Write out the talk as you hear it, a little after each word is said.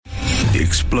The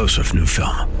explosive new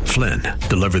film, Flynn,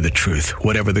 deliver the truth,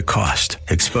 whatever the cost,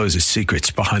 exposes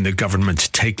secrets behind the government's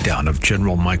takedown of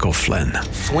General Michael Flynn.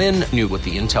 Flynn knew what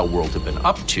the intel world had been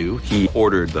up to. He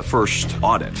ordered the first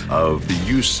audit of the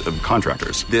use of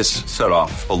contractors. This set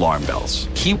off alarm bells.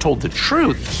 He told the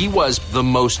truth. He was the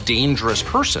most dangerous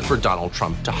person for Donald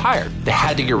Trump to hire. They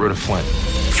had to get rid of Flynn.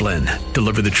 Flynn,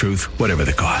 deliver the truth, whatever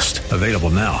the cost. Available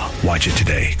now. Watch it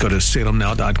today. Go to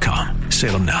salemnow.com.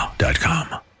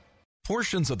 salemnow.com.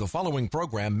 Portions of the following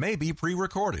program may be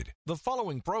pre-recorded. The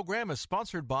following program is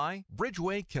sponsored by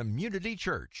Bridgeway Community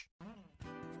Church.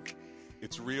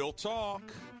 It's Real Talk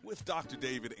with Dr.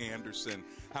 David Anderson.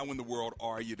 How in the world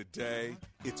are you today?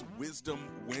 It's Wisdom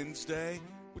Wednesday.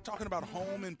 We're talking about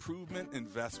home improvement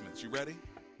investments. You ready?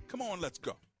 Come on, let's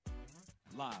go.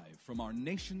 Live from our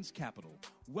nation's capital,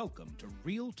 welcome to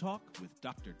Real Talk with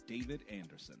Dr. David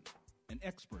Anderson. An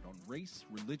expert on race,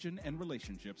 religion, and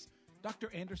relationships,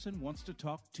 Dr. Anderson wants to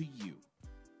talk to you.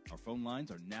 Our phone lines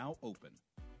are now open.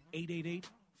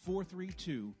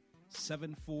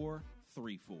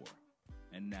 888-432-7434.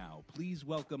 And now, please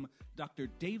welcome Dr.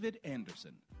 David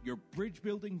Anderson, your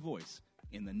bridge-building voice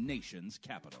in the nation's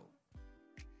capital.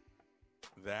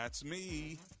 That's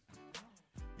me,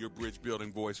 your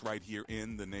bridge-building voice right here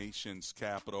in the nation's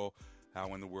capital.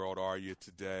 How in the world are you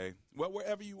today? Well,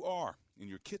 wherever you are, in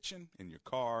your kitchen, in your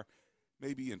car,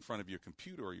 maybe in front of your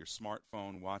computer or your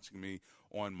smartphone, watching me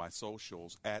on my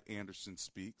socials at Anderson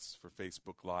Speaks for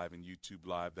Facebook Live and YouTube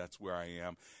Live. That's where I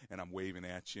am, and I'm waving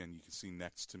at you, and you can see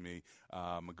next to me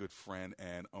a good friend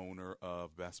and owner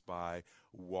of Best Buy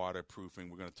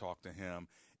Waterproofing. We're going to talk to him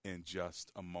in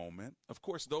just a moment. Of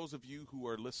course, those of you who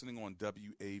are listening on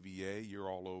WAVA,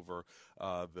 you're all over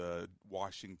the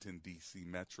Washington, D.C.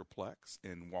 Metroplex,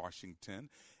 in Washington,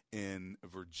 in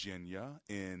Virginia,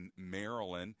 in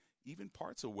Maryland, even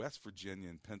parts of West Virginia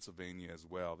and Pennsylvania as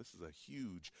well. This is a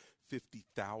huge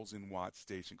 50,000-watt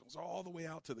station. Goes all the way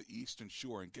out to the Eastern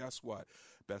Shore. And guess what?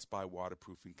 Best Buy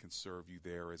Waterproofing can serve you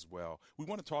there as well. We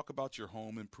want to talk about your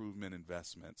home improvement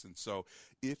investments. And so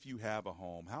if you have a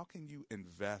home, how can you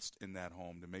invest in that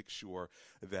home to make sure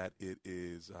that it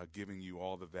is giving you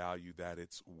all the value that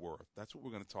it's worth? That's what we're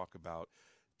going to talk about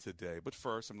today. But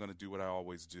first, I'm going to do what I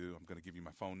always do. I'm going to give you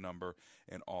my phone number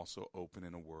and also open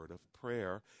in a word of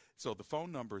prayer. So the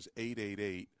phone number is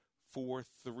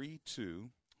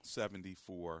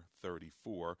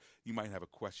 888-432-7434. You might have a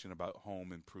question about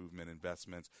home improvement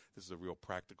investments. This is a real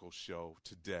practical show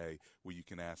today where you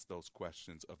can ask those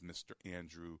questions of Mr.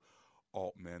 Andrew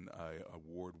Altman, an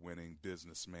award-winning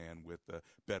businessman with the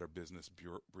Better Business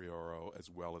Bureau,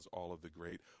 as well as all of the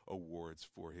great awards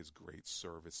for his great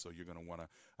service. So you're going to want to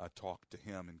talk to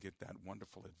him and get that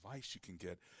wonderful advice you can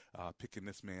get picking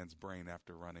this man's brain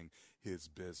after running his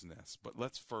business. But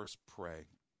let's first pray.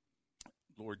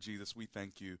 Lord Jesus, we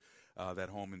thank you that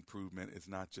home improvement is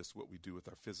not just what we do with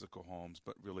our physical homes,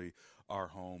 but really our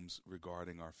homes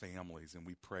regarding our families. And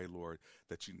we pray, Lord,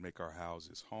 that you'd make our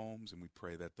houses homes, and we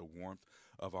pray that the warmth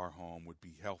of our home would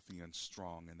be healthy and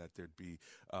strong, and that there'd be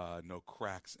no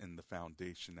cracks in the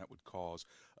foundation that would cause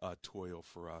toil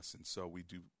for us. And so we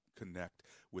do connect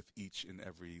with each and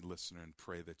every listener and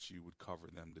pray that you would cover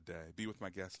them today. Be with my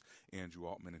guest, Andrew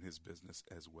Altman, and his business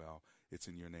as well. It's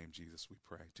in your name, Jesus, we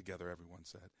pray. Together, everyone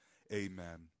said,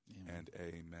 amen, and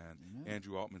amen.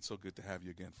 Andrew Altman, so good to have you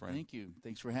again, friend. Thank you.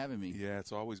 Thanks for having me. Yeah,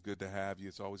 it's always good to have you.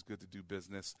 It's always good to do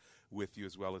business with you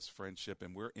as well as friendship.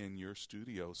 And we're in your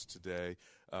studios today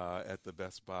at the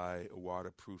Best Buy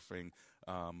Waterproofing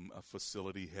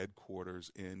facility headquarters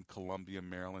in Columbia,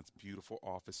 Maryland. It's beautiful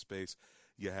office space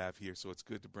you have here. So it's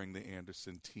good to bring the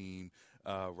Anderson team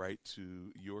right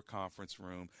to your conference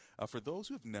room. For those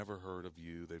who have never heard of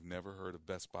you, they've never heard of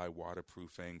Best Buy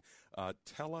Waterproofing,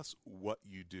 tell us what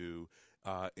you do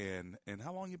and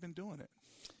how long you've been doing it.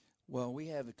 Well, we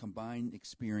have a combined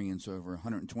experience over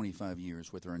 125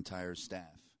 years with our entire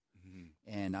staff. Mm-hmm.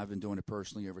 And I've been doing it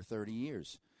personally over 30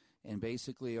 years. And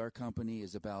basically our company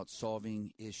is about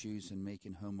solving issues and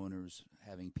making homeowners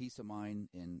having peace of mind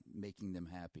and making them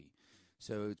happy.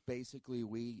 So it's basically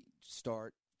we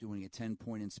start doing a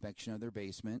 10-point inspection of their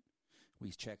basement.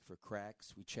 We check for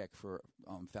cracks. We check for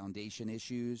foundation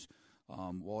issues,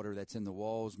 water that's in the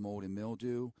walls, mold and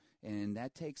mildew. And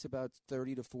that takes about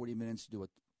 30 to 40 minutes to do a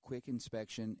quick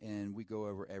inspection, and we go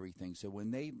over everything. So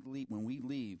when we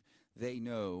leave, they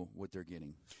know what they're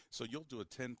getting. So you'll do a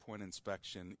 10-point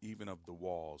inspection even of the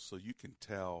walls, so you can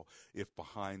tell if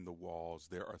behind the walls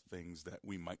there are things that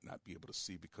we might not be able to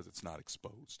see because it's not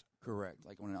exposed. Correct.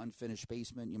 Like on an unfinished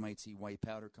basement, you might see white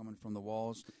powder coming from the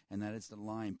walls, and that is the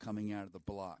lime coming out of the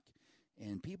block.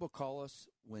 And people call us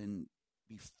when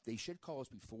they should call us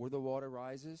before the water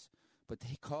rises, but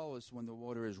they call us when the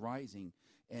water is rising,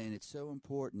 and it's so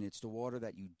important. It's the water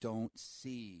that you don't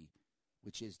see,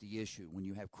 which is the issue. When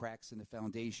you have cracks in the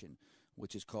foundation,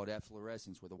 which is called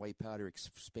efflorescence, where the white powder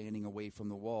expanding away from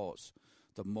the walls,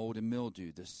 the mold and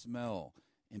mildew, the smell,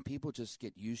 and people just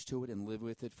get used to it and live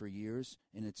with it for years,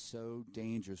 and it's so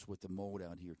dangerous with the mold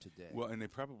out here today. Well, and they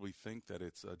probably think that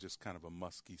it's just kind of a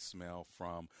musky smell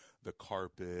from the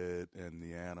carpet and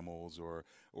the animals or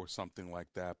something like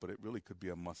that, but it really could be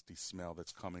a musty smell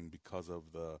that's coming because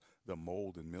of the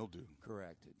mold and mildew.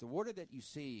 Correct. The water that you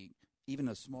see, even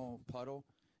a small puddle,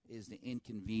 is the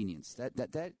inconvenience.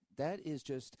 That is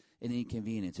just an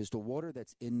inconvenience. It's the water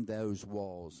that's in those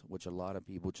walls, which a lot of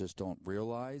people just don't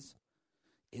realize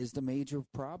is the major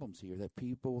problems here that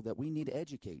we need to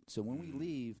educate. So when we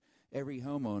leave, every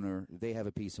homeowner, they have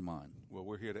a peace of mind. Well,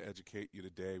 we're here to educate you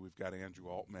today. We've got Andrew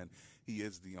Altman. He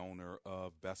is the owner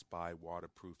of Best Buy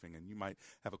Waterproofing, and you might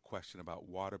have a question about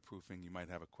waterproofing. You might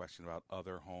have a question about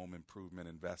other home improvement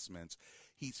investments.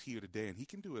 He's here today, and he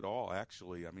can do it all,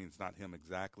 actually. I mean, it's not him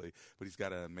exactly, but he's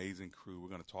got an amazing crew. We're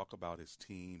going to talk about his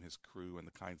team, his crew, and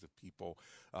the kinds of people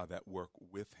that work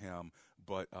with him.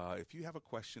 But if you have a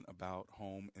question about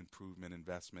home improvement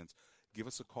investments, give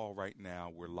us a call right now.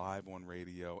 We're live on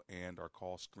radio, and our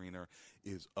call screener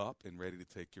is up and ready to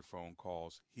take your phone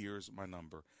calls. Here's my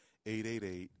number,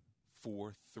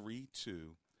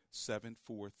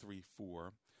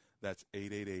 888-432-7434. That's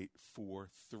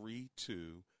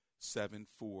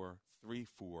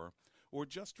 888-432-7434. Or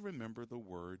just remember the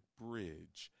word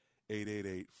bridge,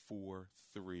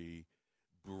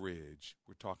 888-43-BRIDGE.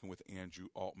 We're talking with Andrew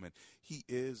Altman. He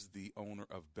is the owner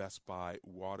of Best Buy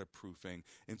Waterproofing.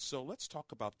 And so let's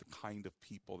talk about the kind of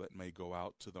people that may go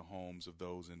out to the homes of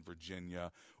those in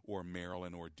Virginia or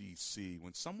Maryland or D.C.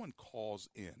 When someone calls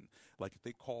in, like if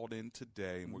they called in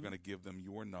today, and we're going to give them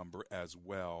your number as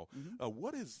well,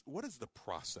 what is the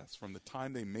process from the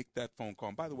time they make that phone call?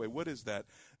 And by the way, what is that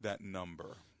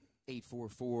number?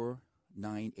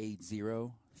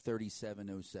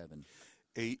 844-980-3707.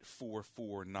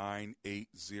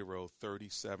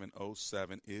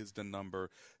 844-980-3707 is the number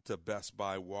to Best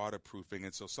Buy Waterproofing.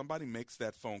 And so somebody makes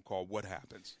that phone call, what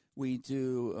happens? We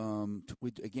do,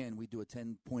 we do a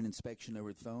 10-point inspection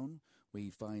over the phone. We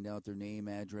find out their name,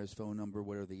 address, phone number,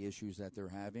 what are the issues that they're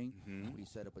having. We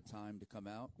set up a time to come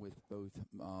out with both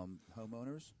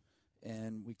homeowners,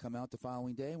 and we come out the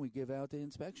following day and we give out the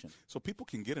inspection. So people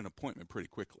can get an appointment pretty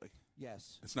quickly.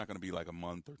 Yes. It's not going to be like a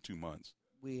month or 2 months.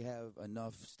 We have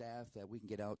enough staff that we can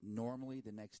get out normally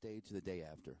the next day to the day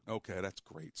after. Okay, that's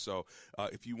great. So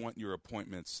if you want your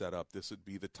appointment set up, this would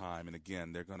be the time. And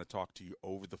again, they're going to talk to you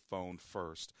over the phone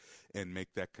first and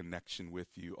make that connection with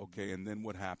you. Okay, and then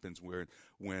what happens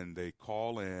when they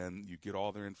call in, you get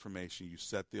all their information, you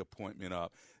set the appointment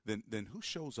up, then who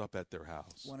shows up at their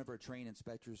house? One of our trained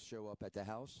inspectors show up at the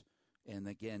house. And,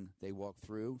 again, they walk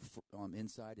through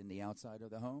inside and the outside of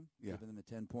the home, giving them a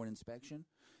 10-point inspection,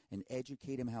 and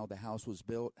educate them how the house was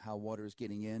built, how water is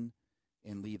getting in,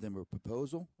 and leave them a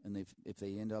proposal. And if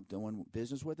they end up doing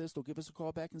business with us, they'll give us a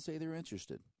call back and say they're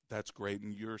interested. That's great.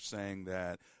 And you're saying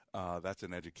that that's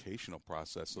an educational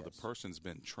process. So the person's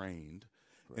been trained.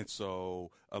 Correct. And so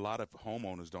a lot of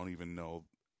homeowners don't even know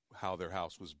how their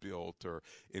house was built or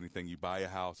anything. You buy a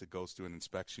house, it goes through an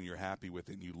inspection, you're happy with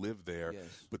it, and you live there.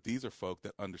 Yes. But these are folk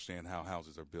that understand how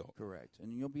houses are built. Correct.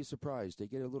 And you'll be surprised. They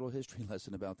get a little history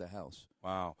lesson about the house.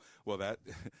 Wow. Well, that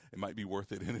it might be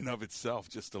worth it in and of itself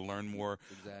just to learn more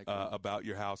about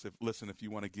your house. If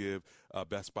you want to give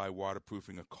Best Buy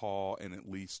Waterproofing a call and at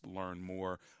least learn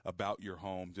more about your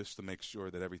home just to make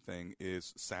sure that everything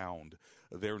is sound,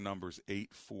 their number's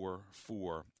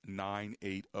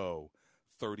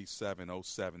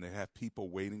 844-980-3707. They have people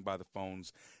waiting by the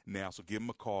phones now, so give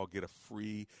them a call, get a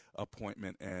free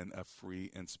appointment and a free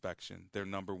inspection. Their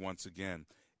number, once again,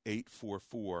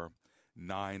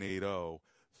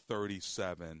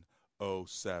 844-980-3707.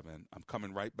 I'm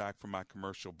coming right back from my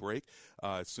commercial break.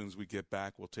 As soon as we get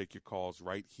back, we'll take your calls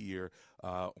right here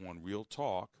on Real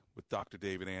Talk with Dr.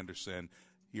 David Anderson.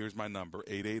 Here's my number,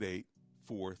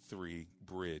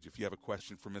 888-43-BRIDGE. If you have a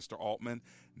question for Mr. Altman,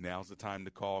 now's the time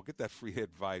to call. Get that free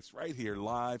advice right here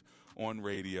live on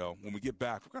radio. When we get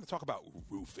back, we're going to talk about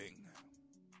roofing.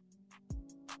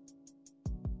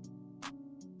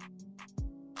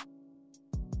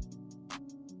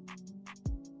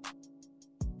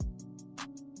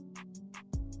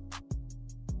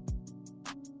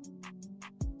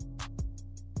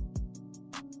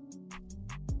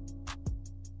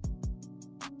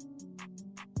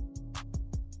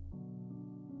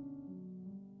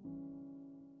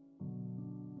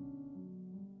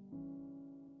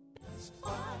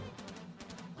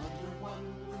 Under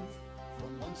one roof,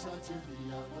 side to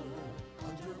the other,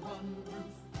 under one roof,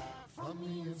 from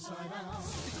the inside out.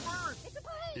 It's a bird! It's a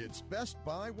plane! It's Best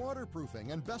Buy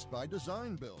Waterproofing and Best Buy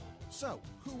Design Build. So,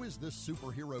 who is this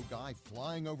superhero guy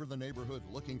flying over the neighborhood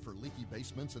looking for leaky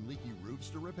basements and leaky roofs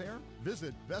to repair?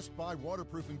 Visit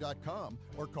BestBuyWaterproofing.com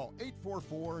or call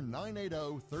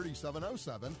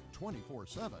 844-980-3707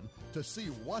 24/7 to see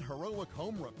what heroic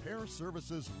home repair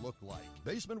services look like.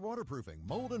 Basement waterproofing,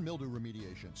 mold and mildew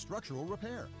remediation, structural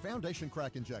repair, foundation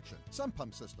crack injection, sump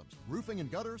pump systems, roofing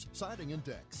and gutters, siding and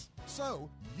decks. So,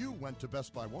 you went to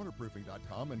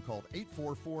BestBuyWaterproofing.com and called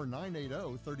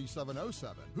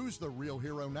 844-980-3707. Who's the real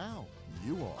hero now?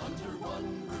 You are. Under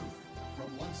one roof,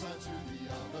 from one side to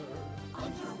the other.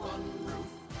 Under one roof,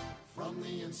 from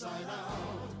the inside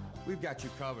out. We've got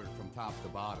you covered from top to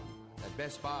bottom. At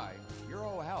Best Buy, your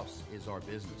whole house is our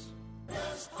business.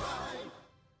 Best Buy.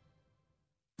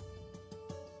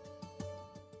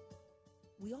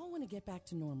 We all want to get back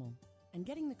to normal, and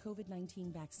getting the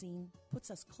COVID-19 vaccine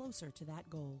puts us closer to that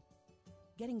goal.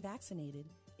 Getting vaccinated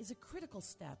is a critical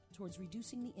step towards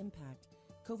reducing the impact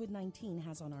COVID-19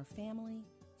 has on our family,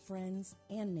 friends,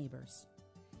 and neighbors.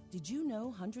 Did you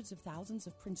know hundreds of thousands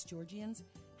of Prince Georgians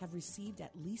have received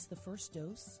at least the first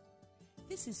dose?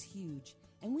 This is huge,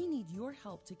 and we need your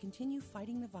help to continue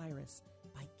fighting the virus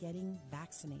by getting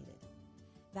vaccinated.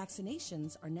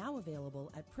 Vaccinations are now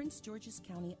available at Prince George's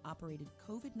County-operated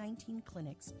COVID-19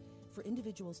 clinics for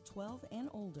individuals 12 and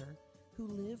older who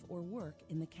live or work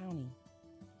in the county.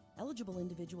 Eligible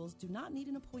individuals do not need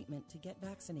an appointment to get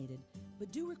vaccinated,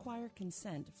 but do require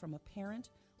consent from a parent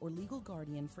or legal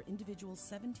guardian for individuals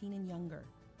 17 and younger.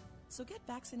 So get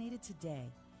vaccinated today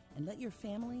and let your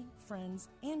family, friends,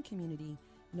 and community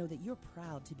know that you're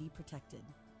proud to be protected.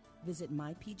 Visit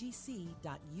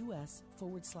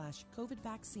mypgc.us/COVID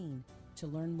vaccine to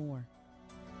learn more.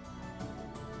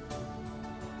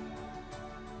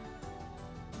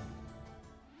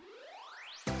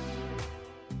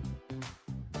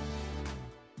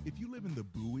 If you live in the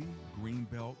Bowie,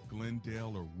 Greenbelt,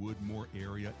 Glendale, or Woodmore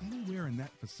area, anywhere in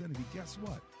that vicinity, guess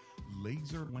what?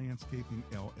 Laser Landscaping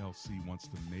LLC wants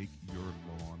to make your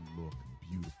lawn look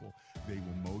beautiful. They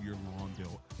will mow your lawn.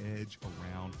 They'll edge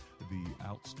around the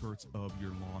outskirts of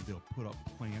your lawn. They'll put up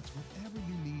plants, whatever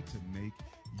you need to make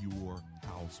your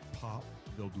house pop.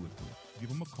 They'll do it for you. Give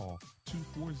them a call,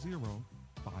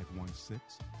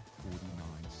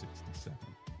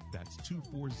 240-516-4967. That's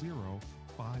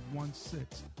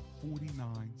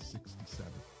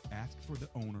 240-516-4967. Ask for the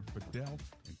owner, Fidel,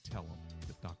 and tell him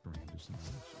that Dr. Anderson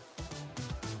sent you.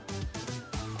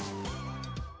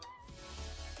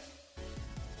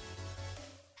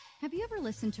 Have you ever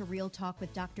listened to Real Talk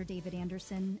with Dr. David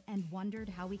Anderson and wondered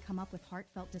how we come up with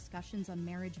heartfelt discussions on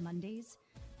Marriage Mondays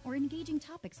or engaging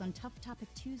topics on Tough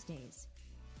Topic Tuesdays?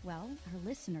 Well, our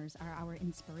listeners are our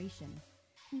inspiration.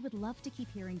 We would love to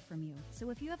keep hearing from you, so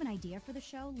if you have an idea for the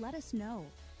show, let us know,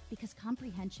 because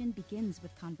comprehension begins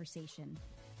with conversation.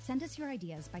 Send us your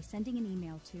ideas by sending an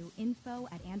email to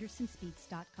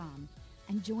info@andersonspeaks.com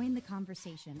and join the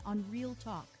conversation on Real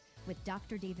Talk with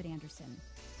Dr. David Anderson.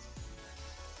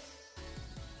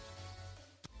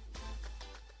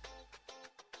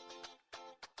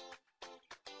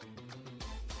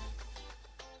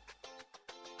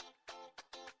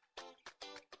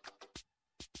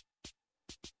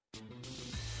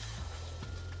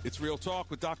 It's Real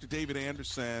Talk with Dr. David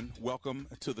Anderson. Welcome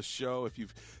to the show. If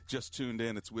you've just tuned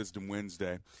in, it's Wisdom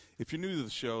Wednesday. If you're new to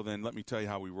the show, then let me tell you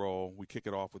how we roll. We kick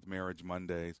it off with Marriage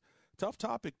Mondays, Tough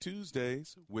Topic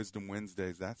Tuesdays, Wisdom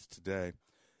Wednesdays, that's today,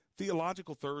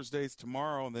 Theological Thursdays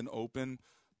tomorrow, and then open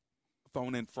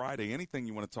phone-in Friday. Anything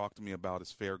you want to talk to me about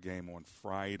is fair game on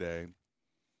Friday.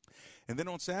 And then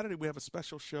on Saturday, we have a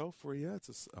special show for you.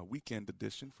 It's a weekend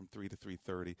edition from 3 to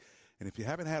 3:30. And if you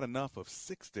haven't had enough of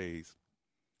 6 days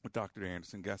with Dr.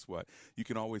 Anderson, guess what? You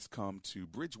can always come to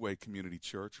Bridgeway Community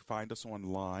Church. Find us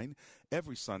online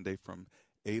every Sunday from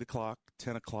 8 o'clock,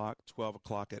 10 o'clock, 12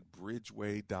 o'clock at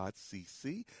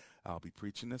bridgeway.cc. I'll be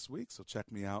preaching this week, so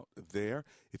check me out there.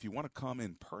 If you want to come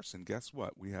in person, guess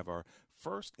what? We have our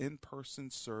first in-person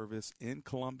service in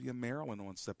Columbia, Maryland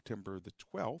on September the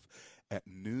 12th at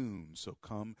noon. So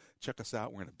come check us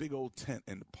out. We're in a big old tent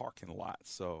in the parking lot,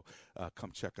 so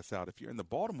come check us out. If you're in the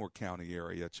Baltimore County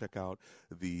area, check out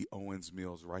the Owens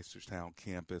Mills Reisterstown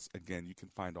campus. Again, you can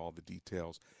find all the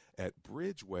details at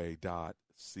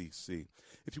bridgeway.cc.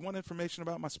 If you want information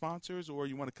about my sponsors or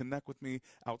you want to connect with me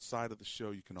outside of the show,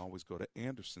 you can always go to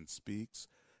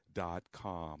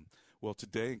andersonspeaks.com. Well,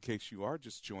 today, in case you are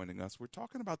just joining us, we're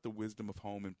talking about the wisdom of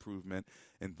home improvement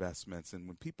investments. And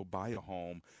when people buy a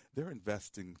home, they're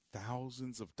investing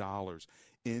thousands of dollars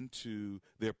into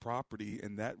their property,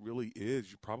 and that really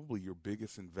is probably your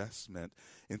biggest investment.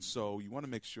 And so you want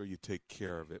to make sure you take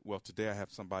care of it. Well, today I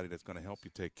have somebody that's going to help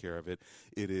you take care of it.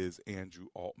 It is Andrew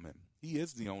Altman. He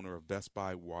is the owner of Best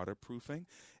Buy Waterproofing,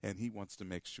 and he wants to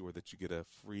make sure that you get a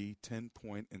free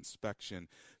 10-point inspection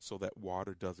so that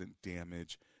water doesn't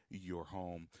damage your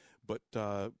home. But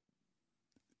I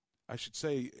should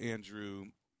say, Andrew,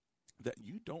 that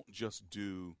you don't just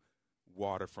do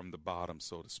water from the bottom,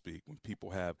 so to speak. When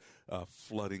people have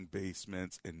flooding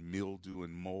basements and mildew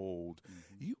and mold,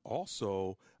 you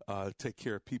also take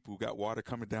care of people who got water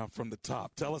coming down from the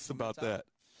top. Tell us about that.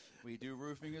 We do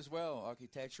roofing as well.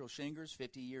 Architectural shingles,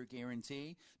 50-year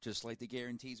guarantee. Just like the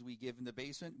guarantees we give in the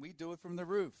basement, we do it from the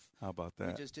roof. How about that?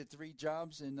 We just did 3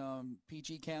 jobs in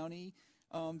PG County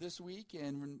this week,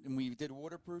 and we did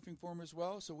waterproofing for them as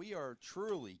well. So we are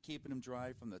truly keeping them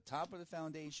dry from the top of the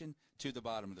foundation to the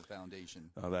bottom of the foundation.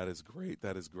 Oh, that is great.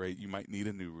 That is great. You might need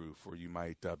a new roof, or you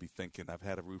might be thinking, I've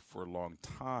had a roof for a long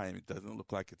time. It doesn't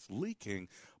look like it's leaking,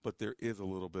 but there is a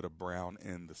little bit of brown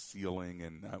in the ceiling,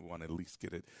 and I want to at least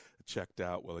get it checked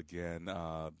out. Well, again,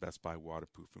 Best Buy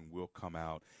Waterproofing will come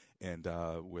out, and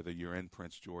whether you're in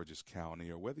Prince George's County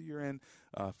or whether you're in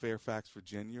Fairfax,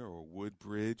 Virginia, or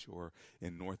Woodbridge, or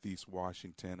in Northeast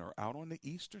Washington, or out on the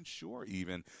Eastern Shore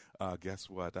even, guess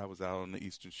what? I was out on the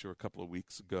Eastern Shore a couple of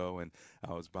weeks ago, and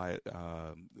I was by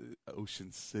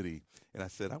Ocean City, and I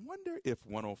said, I wonder if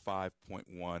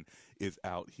 105.1 is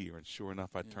out here. And sure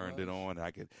enough, I turned it on.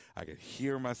 I could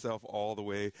hear myself all the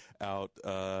way out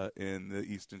in the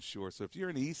Eastern Shore. So if you're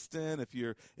in Easton, if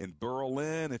you're in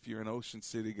Berlin, if you're in Ocean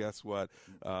City, guess what?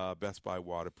 Best Buy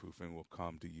Waterproofing will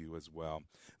come to you as well.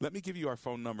 Let me give you our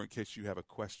phone number in case you have a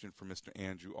question for Mr.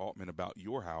 Andrew Altman about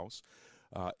your house.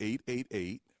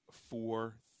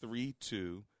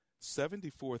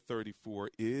 888-432-7434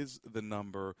 is the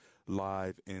number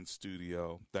live in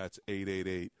studio. That's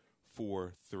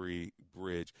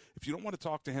 888-43-BRIDGE. If you don't want to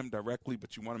talk to him directly,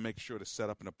 but you want to make sure to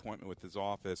set up an appointment with his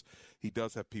office, he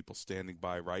does have people standing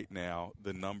by right now.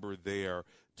 The number there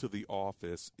to the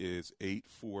office is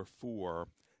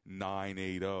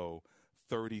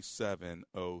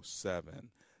 844-980-3707.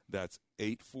 That's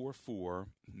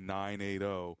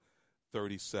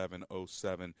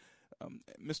 844-980-3707.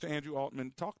 Mr. Andrew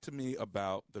Altman, talk to me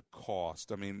about the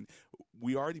cost. I mean,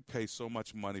 we already pay so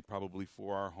much money probably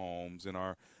for our homes and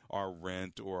our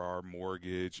rent or our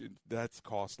mortgage. That's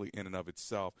costly in and of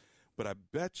itself. But I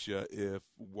bet you if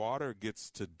water gets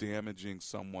to damaging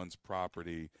someone's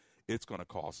property, it's going to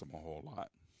cost them a whole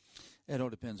lot. It all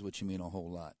depends what you mean a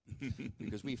whole lot.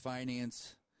 Because we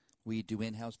do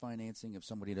in-house financing if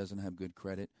somebody doesn't have good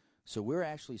credit. So we're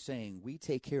actually saying we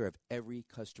take care of every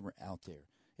customer out there.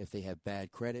 If they have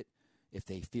bad credit, if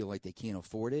they feel like they can't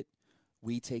afford it,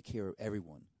 we take care of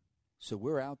everyone. So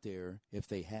we're out there if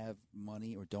they have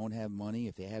money or don't have money,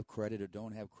 if they have credit or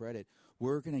don't have credit,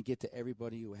 we're going to get to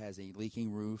everybody who has a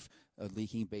leaking roof, a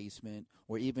leaking basement,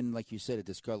 or even, like you said, a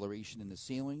discoloration in the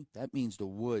ceiling. That means the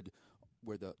wood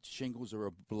where the shingles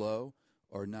are below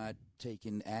are not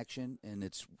taking action, and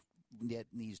that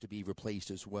needs to be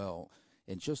replaced as well.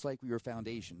 And just like your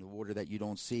foundation, the water that you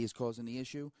don't see is causing the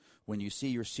issue. When you see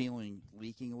your ceiling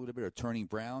leaking a little bit or turning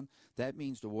brown, that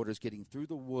means the water is getting through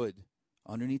the wood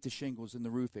underneath the shingles in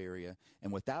the roof area.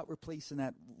 And without replacing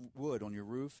that wood on your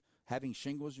roof, having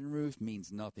shingles on your roof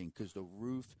means nothing because the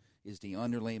roof is the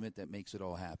underlayment that makes it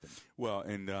all happen. Well,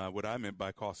 and what I meant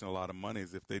by costing a lot of money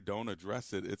is if they don't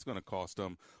address it, it's going to cost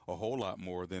them a whole lot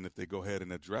more than if they go ahead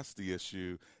and address the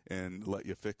issue and let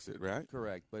you fix it, right?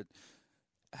 Correct. But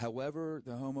however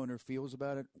the homeowner feels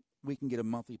about it, we can get a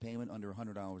monthly payment under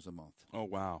 $100 a month. Oh,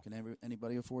 wow. Can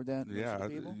anybody afford that? Yeah,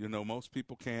 most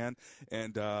people can.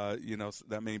 And,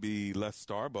 that may be less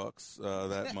Starbucks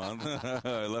that month,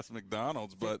 less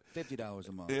McDonald's, but $50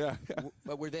 a month. Yeah.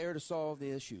 But we're there to solve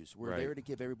the issues. We're there to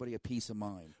give everybody a peace of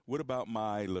mind. What about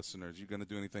my listeners? You going to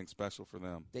do anything special for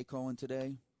them? They call in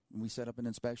today. When we set up an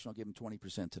inspection, I'll give them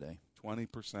 20% today.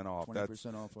 20% off.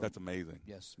 20% off. That's amazing.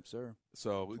 Yes, sir.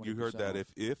 So you heard that.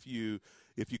 If you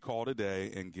call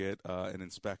today and get an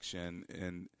inspection,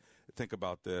 and think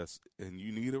about this, and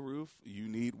you need a roof, you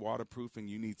need waterproofing,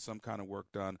 you need some kind of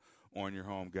work done on your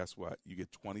home, guess what? You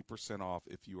get 20% off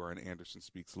if you are an Anderson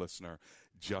Speaks listener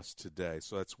just today.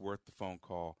 So that's worth the phone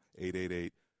call,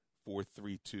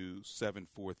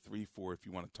 888-432-7434 if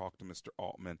you want to talk to Mr.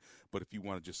 Altman. But if you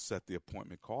want to just set the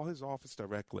appointment, call his office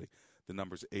directly. The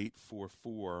number is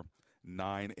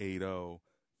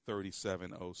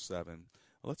 844-980-3707.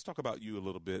 Let's talk about you a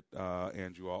little bit,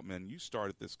 Andrew Altman. You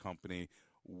started this company.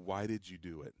 Why did you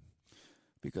do it?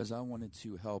 Because I wanted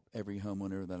to help every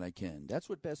homeowner that I can. That's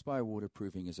what Best Buy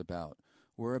Waterproofing is about.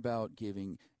 We're about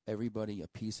giving everybody a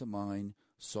peace of mind,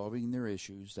 solving their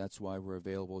issues. That's why we're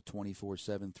available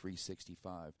 24/7,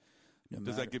 365.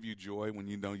 Does that give you joy when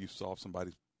you know you've solved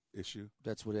somebody's issue?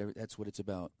 That's what it's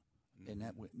about. And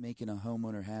that making a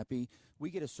homeowner happy.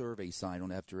 We get a survey signed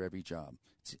on after every job.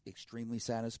 It's extremely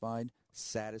satisfied,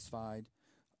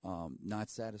 not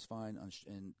satisfied,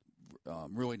 and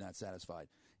really not satisfied.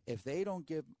 If they don't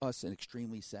give us an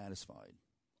extremely satisfied,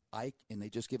 and they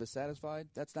just give us satisfied,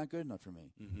 that's not good enough for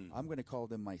me. Mm-hmm. I'm going to call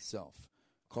them myself.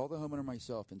 Call the homeowner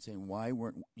myself and say, why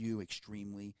weren't you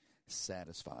extremely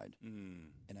satisfied?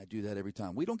 And I do that every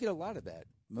time. We don't get a lot of that.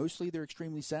 Mostly they're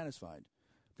extremely satisfied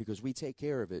because we take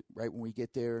care of it right when we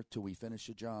get there till we finish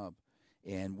the job.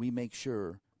 And we make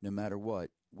sure, no matter what,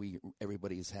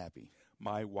 everybody is happy.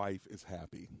 My wife is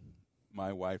happy.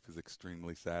 My wife is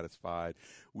extremely satisfied.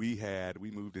 We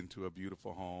moved into a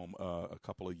beautiful home a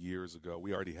couple of years ago.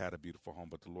 We already had a beautiful home,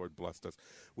 but the Lord blessed us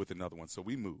with another one. So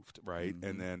we moved, right? Mm-hmm.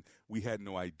 And then we had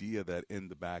no idea that in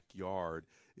the backyard,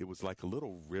 it was like a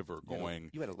little river going.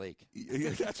 You had a lake.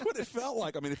 Yeah, that's what it felt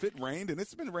like. I mean, if it rained, and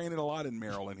it's been raining a lot in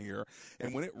Maryland here,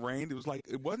 and when it rained, it was like,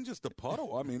 it wasn't just a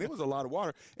puddle. I mean, it was a lot of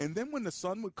water. And then when the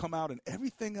sun would come out and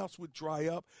everything else would dry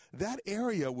up, that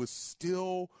area was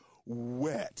still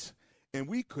wet. And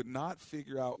we could not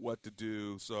figure out what to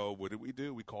do. So what did we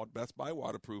do? We called Best Buy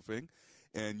Waterproofing,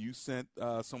 and you sent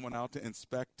someone out to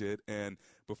inspect it. And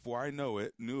before I knew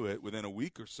it, within a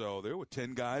week or so, there were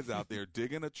 10 guys out there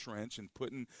digging a trench and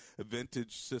putting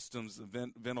vintage systems,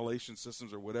 ventilation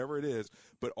systems, or whatever it is.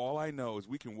 But all I know is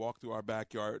we can walk through our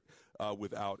backyard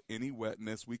without any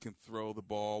wetness. We can throw the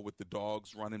ball with the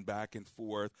dogs running back and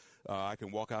forth. I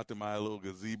can walk out to my little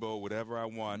gazebo, whatever I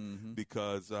want,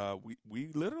 because we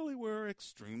literally were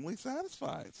extremely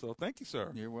satisfied. So thank you,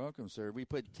 sir. You're welcome, sir. We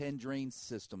put 10 drain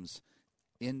systems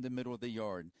in the middle of the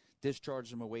yard,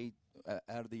 discharged them away out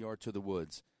of the yard to the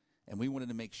woods, and we wanted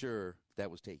to make sure that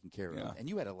was taken care of. And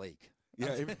you had a lake.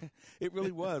 Yeah, it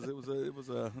really was. It was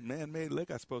a man-made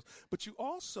lake, I suppose. But you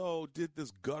also did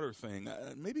this gutter thing.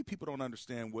 Maybe people don't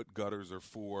understand what gutters are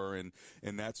for and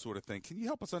that sort of thing. Can you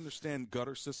help us understand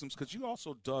gutter systems? Because you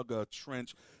also dug a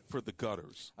trench for the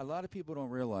gutters. A lot of people don't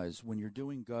realize when you're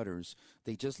doing gutters,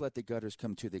 they just let the gutters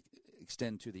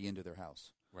extend to the end of their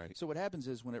house. Right. So what happens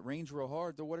is when it rains real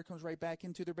hard, the water comes right back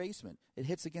into their basement. It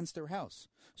hits against their house.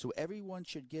 So everyone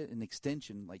should get an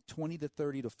extension like 20 to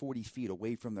 30 to 40 feet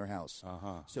away from their house.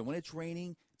 So when it's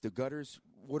raining, the gutters,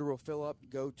 water will fill up,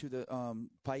 go to the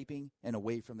piping, and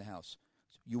away from the house.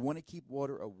 So you want to keep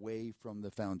water away from the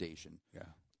foundation. Yeah.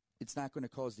 It's not going to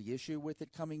cause the issue with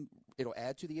it coming. It'll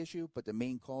add to the issue, but the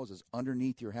main cause is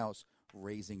underneath your house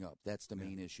raising up. That's the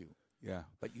main issue. Yeah.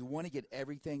 But you want to get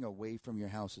everything away from your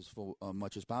house as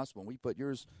much as possible. And we put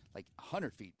yours like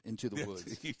 100 feet into the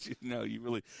woods. No, you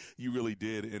really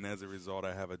did. And as a result,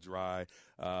 I have a dry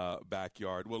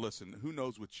backyard. Well, listen, who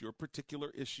knows what your particular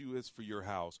issue is for your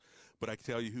house, but I can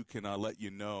tell you who can let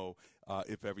you know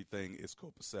if everything is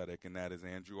copacetic, and that is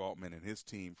Andrew Altman and his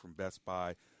team from Best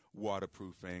Buy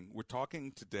Waterproofing. We're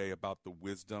talking today about the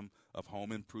wisdom of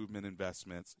home improvement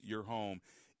investments. Your home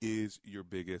is your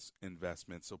biggest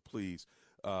investment. So please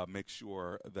make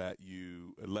sure that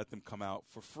you let them come out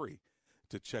for free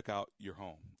to check out your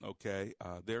home, okay?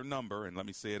 Their number, and let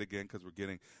me say it again because we're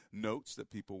getting notes that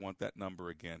people want that number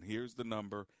again. Here's the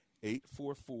number,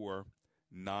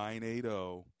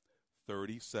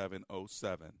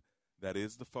 844-980-3707. That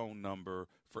is the phone number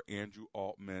for Andrew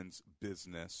Altman's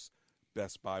business,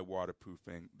 Best Buy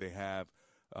Waterproofing. They have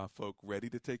folk ready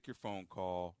to take your phone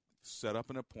call, set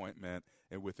up an appointment,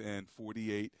 and within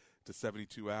 48 to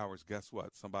 72 hours, guess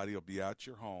what? Somebody will be at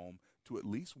your home to at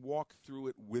least walk through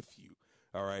it with you.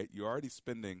 All right? You're already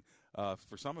spending,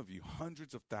 for some of you,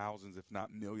 hundreds of thousands, if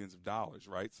not millions of dollars,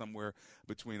 right? Somewhere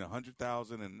between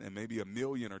 $100,000 and maybe $1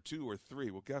 million or $2 or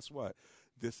 $3. Well, guess what?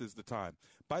 This is the time.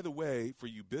 By the way, for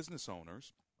you business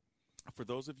owners, for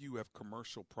those of you who have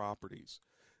commercial properties,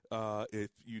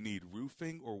 if you need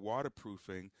roofing or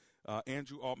waterproofing,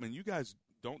 Andrew Altman, you guys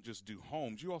don't just do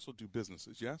homes, you also do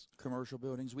businesses, yes? Commercial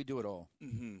buildings, we do it all.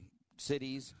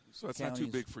 Cities, so it's counties, not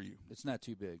too big for you. It's not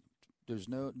too big. There's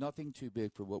nothing too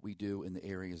big for what we do in the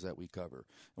areas that we cover.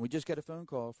 And we just got a phone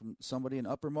call from somebody in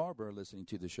Upper Marlboro listening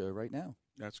to the show right now.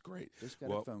 That's great. Just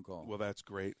got a phone call. Well, that's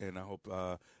great, and I hope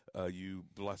you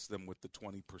bless them with the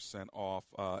 20% off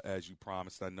as you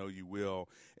promised. I know you will.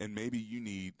 And maybe you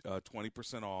need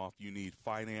 20% off. You need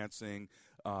financing.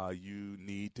 You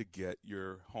need to get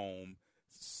your home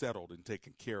settled and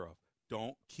taken care of.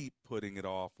 Don't keep putting it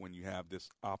off when you have this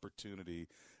opportunity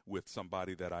with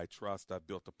somebody that I trust, I've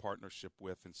built a partnership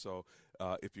with. And so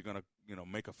if you're going to,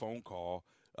 make a phone call,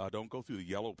 don't go through the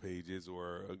yellow pages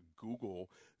or Google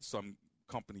some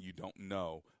company you don't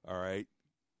know, all right?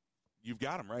 You've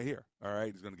got them right here, all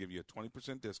right? He's going to give you a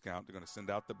 20% discount. They're going to send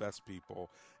out the best people,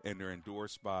 and they're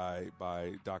endorsed by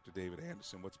Dr. David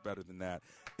Anderson. What's better than that?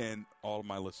 And all of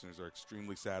my listeners are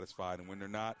extremely satisfied. And when they're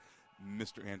not,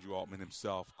 Mr. Andrew Altman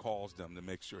himself calls them to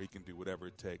make sure he can do whatever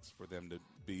it takes for them to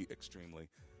be extremely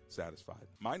satisfied.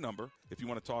 My number, if you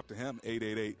want to talk to him,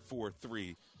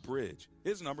 888-43-BRIDGE.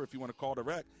 His number, if you want to call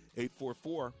direct,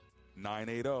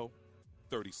 844-980-3707.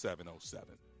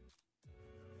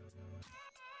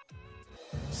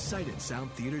 Sight and Sound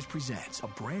Theaters presents a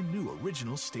brand new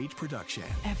original stage production.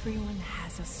 Everyone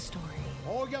has a story.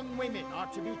 All young women are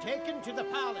to be taken to the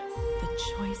palace. The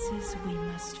choices we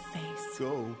must face.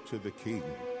 Go to the king.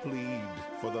 Plead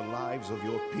for the lives of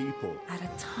your people. At a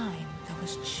time that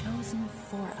was chosen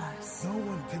for us. No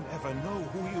one can ever know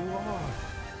who you are.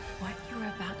 What you're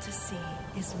about to see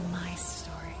is my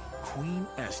story. Queen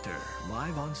Esther,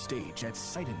 live on stage at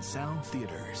Sight and Sound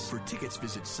Theaters. For tickets,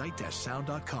 visit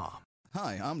sight-sound.com.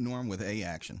 Hi, I'm Norm with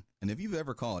A-Action, and if you've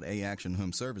ever called A-Action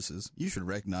Home Services, you should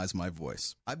recognize my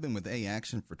voice. I've been with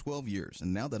A-Action for 12 years,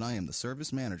 and now that I am the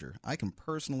service manager, I can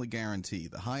personally guarantee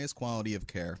the highest quality of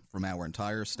care from our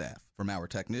entire staff, from our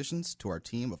technicians to our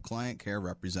team of client care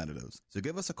representatives. So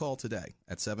give us a call today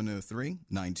at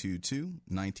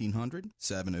 703-922-1900,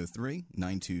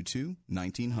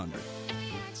 703-922-1900.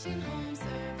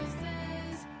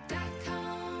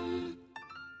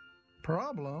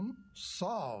 Problem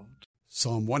solved.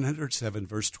 Psalm 107,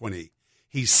 verse 20.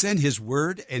 He sent his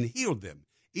word and healed them.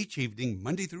 Each evening,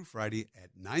 Monday through Friday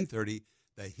at 9:30,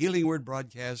 the Healing Word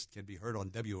broadcast can be heard on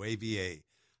WAVA.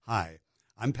 Hi,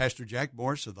 I'm Pastor Jack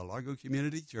Morse of the Largo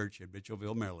Community Church in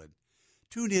Mitchellville, Maryland.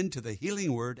 Tune in to the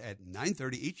Healing Word at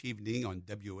 9:30 each evening on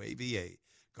WAVA.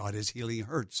 God is healing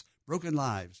hurts, broken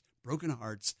lives, broken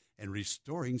hearts, and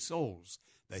restoring souls.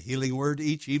 The Healing Word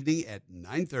each evening at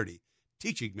 9:30.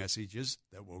 Teaching messages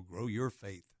that will grow your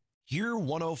faith. Hear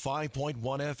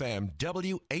 105.1 FM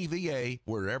WAVA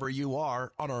wherever you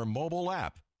are on our mobile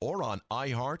app or on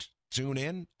iHeart,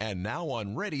 TuneIn, and now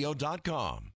on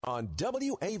radio.com. On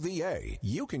WAVA,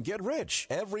 you can get rich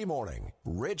every morning.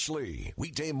 Rich Lee,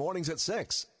 weekday mornings at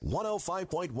 6,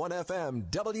 105.1 FM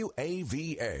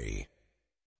WAVA.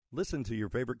 Listen to your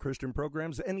favorite Christian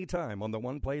programs anytime on the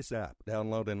OnePlace app.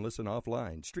 Download and listen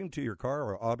offline. Stream to your car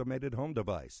or automated home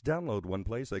device. Download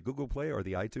OnePlace at Google Play or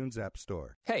the iTunes App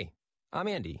Store. Hey, I'm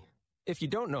Andy. If you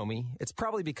don't know me, it's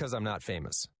probably because I'm not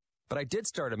famous. But I did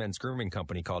start a men's grooming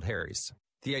company called Harry's.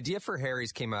 The idea for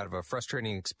Harry's came out of a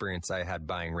frustrating experience I had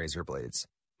buying razor blades.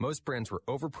 Most brands were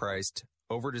overpriced,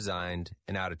 overdesigned,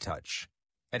 and out of touch.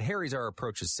 At Harry's, our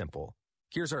approach is simple.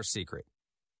 Here's our secret.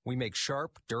 We make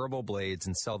sharp, durable blades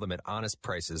and sell them at honest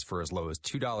prices for as low as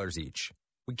 $2 each.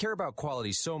 We care about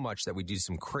quality so much that we do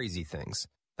some crazy things,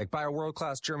 like buy a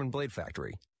world-class German blade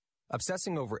factory.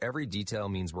 Obsessing over every detail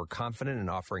means we're confident in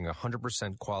offering a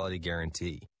 100% quality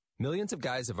guarantee. Millions of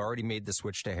guys have already made the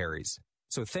switch to Harry's,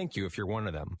 so thank you if you're one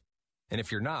of them. And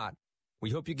if you're not,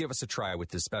 we hope you give us a try with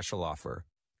this special offer.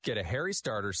 Get a Harry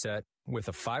starter set with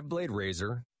a 5-blade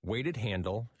razor, weighted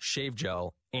handle, shave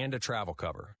gel, and a travel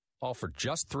cover. All for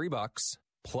just $3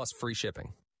 plus free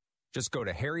shipping. Just go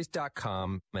to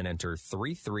harrys.com and enter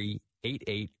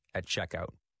 3388 at checkout.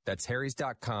 That's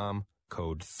harrys.com,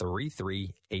 code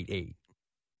 3388.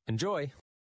 Enjoy.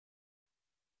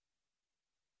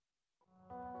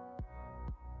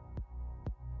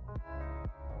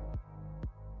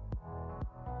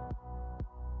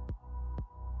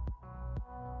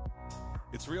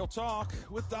 It's Real Talk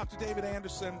with Dr. David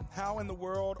Anderson. How in the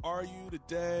world are you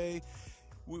today?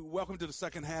 Welcome to the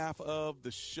second half of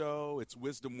the show. It's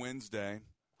Wisdom Wednesday.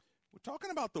 We're talking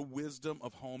about the wisdom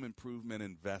of home improvement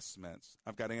investments.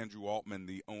 I've got Andrew Altman,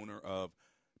 the owner of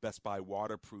Best Buy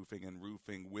Waterproofing and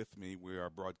Roofing, with me. We are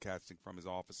broadcasting from his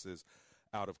offices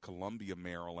out of Columbia,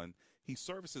 Maryland. He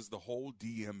services the whole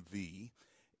DMV,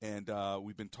 and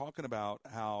we've been talking about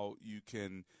how you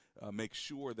can make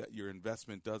sure that your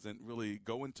investment doesn't really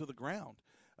go into the ground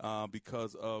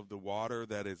because of the water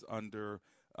that is under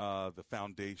the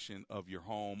foundation of your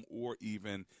home, or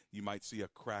even you might see a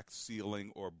cracked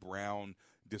ceiling or brown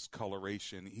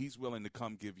discoloration. He's willing to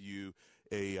come give you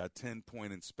a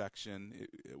 10-point inspection.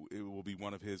 It will be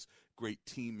one of his great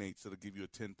teammates that will give you a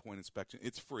 10-point inspection.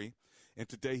 It's free. And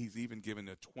today he's even given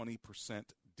a 20%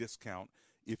 discount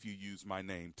if you use my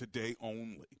name, today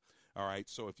only. All right,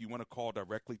 so if you want to call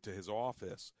directly to his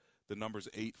office, the number is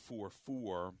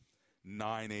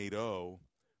 844-980-3707.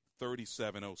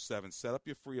 3707. Set up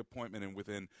your free appointment, and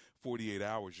within 48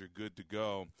 hours, you're good to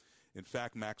go. In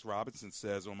fact, Max Robinson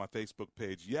says on my Facebook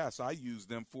page, yes, I used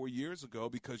them 4 years ago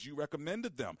because you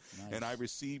recommended them. Nice. And I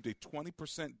received a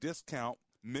 20% discount,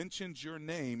 mentioned your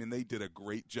name, and they did a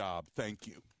great job. Thank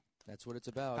you. That's what it's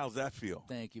about. How's that feel?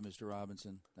 Thank you, Mr.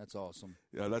 Robinson. That's awesome.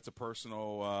 Yeah, that's a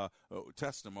personal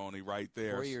testimony right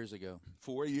there. 4 years ago.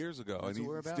 4 years ago, That's and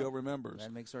what we're he about. still remembers.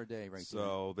 That makes our day right there.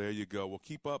 So there you go. Well,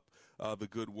 keep up the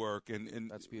good work. And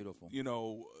that's beautiful. You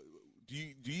know, do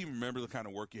you even remember the kind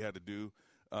of work you had to do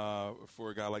for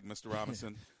a guy like Mr.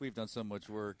 Robinson? We've done so much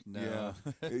work. No.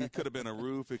 Yeah. It could have been a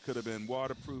roof. It could have been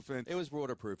waterproofing. It was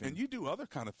waterproofing. And you do other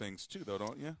kind of things too, though,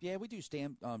 don't you? Yeah, we do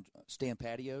stand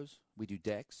patios. We do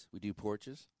decks. We do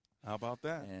porches. How about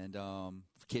that? And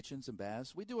kitchens and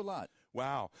baths. We do a lot.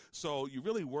 Wow. So you're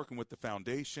really working with the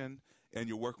foundation and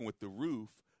you're working with the roof,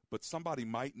 but somebody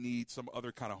might need some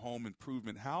other kind of home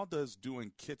improvement. How does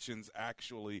doing kitchens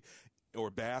actually or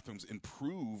bathrooms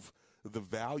improve the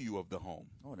value of the home?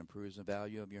 Oh, it improves the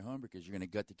value of your home because you're going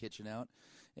to gut the kitchen out,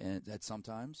 and that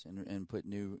sometimes and put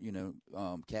new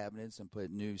cabinets and put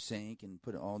new sink and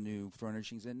put all new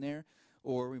furnishings in there.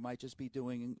 Or we might just be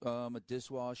doing a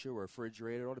dishwasher or a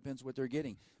refrigerator. It all depends what they're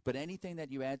getting. But anything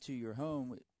that you add to your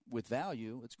home with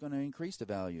value, it's going to increase the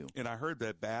value. And I heard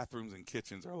that bathrooms and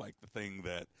kitchens are like the thing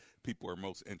that people are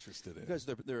most interested in. Because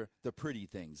they're the pretty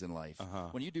things in life. Uh-huh.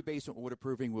 When you do basement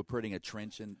waterproofing, we're putting a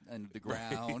trench in the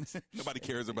ground. Right. Nobody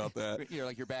cares about that.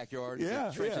 Like your backyard.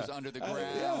 Yeah, trenches under the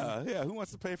ground. Yeah. Who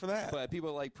wants to pay for that? But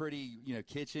people like pretty,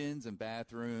 kitchens and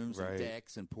bathrooms and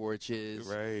decks and porches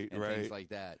and things like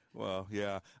that. Well,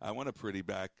 yeah, I want a pretty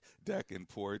back deck and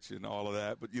porch and all of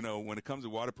that. But, when it comes to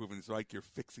waterproofing, it's like you're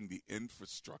fixing the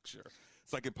infrastructure.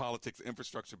 It's like in politics,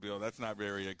 infrastructure bill. That's not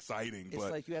very exciting. It's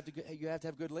like you have to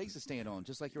have good legs to stand on,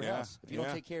 just like your house. If you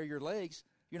don't take care of your legs,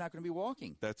 you're not going to be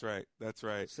walking. That's right.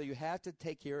 So you have to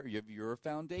take care of your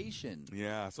foundation.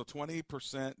 Yeah. So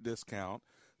 20% discount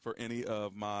for any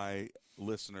of my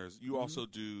listeners. You also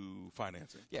do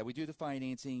financing. Yeah, we do the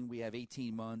financing. We have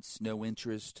 18 months, no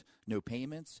interest, no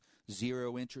payments,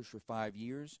 0 interest for 5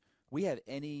 years. We have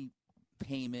any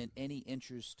payment, any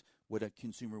interest what a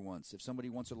consumer wants. If somebody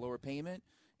wants a lower payment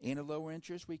and a lower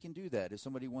interest, we can do that. If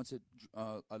somebody wants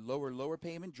a lower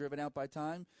payment driven out by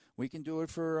time, we can do it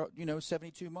for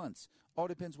 72 months. All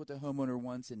depends what the homeowner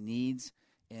wants and needs,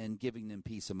 and giving them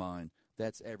peace of mind.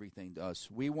 That's everything to us.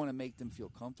 We want to make them feel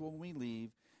comfortable when we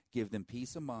leave, give them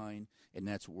peace of mind, and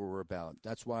that's what we're about.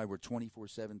 That's why we're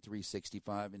 24/7,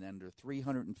 365, and under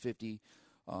 350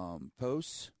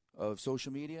 posts of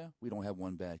social media, we don't have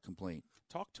one bad complaint.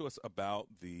 Talk to us about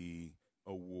the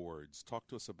awards. Talk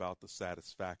to us about the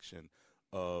satisfaction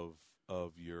of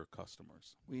your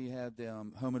customers. We have the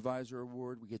Home Advisor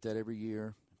Award. We get that every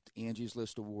year. The Angie's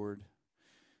List Award.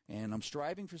 And I'm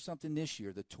striving for something this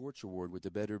year, the Torch Award with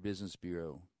the Better Business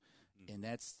Bureau. And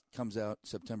that comes out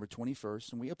September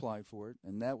 21st, and we applied for it.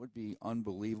 And that would be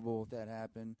unbelievable if that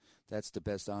happened. That's the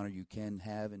best honor you can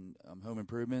have in home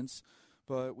improvements.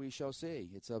 But we shall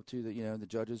see. It's up to the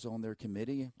judges on their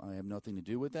committee. I have nothing to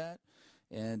do with that.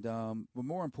 And but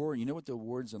more important, what the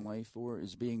awards in life for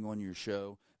is being on your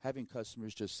show, having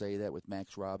customers just say that with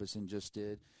Max Robinson just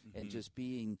did, and just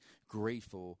being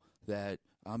grateful that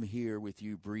I'm here with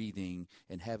you breathing,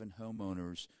 and having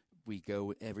homeowners, we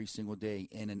go every single day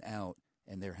in and out,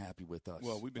 and they're happy with us.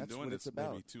 Well, we've been That's doing what this it's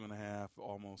about. maybe 2.5,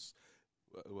 almost,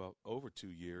 over 2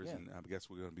 years, and I guess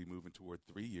we're going to be moving toward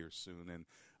 3 years soon.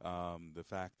 And the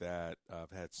fact that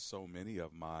I've had so many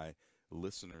of my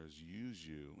listeners use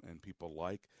you, and people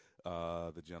like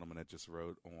the gentleman that just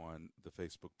wrote on the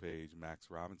Facebook page,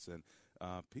 Max Robinson,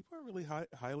 people are really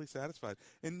highly satisfied.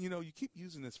 And, you keep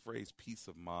using this phrase, peace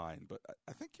of mind, but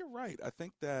I think you're right. I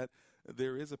think that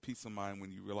there is a peace of mind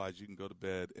when you realize you can go to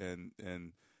bed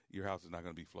and your house is not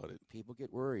going to be flooded. People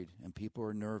get worried, and people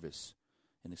are nervous,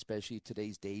 and especially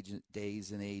today's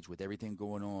days and age with everything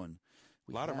going on.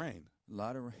 A lot of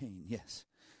rain, yes.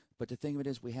 But the thing of it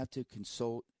is, we have to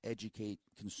consult, educate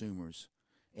consumers.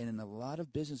 And a lot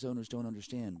of business owners don't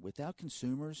understand. Without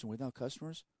consumers and without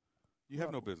customers, you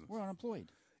have no business. We're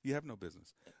unemployed. You have no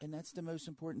business. And that's the most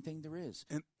important thing there is.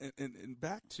 And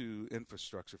back to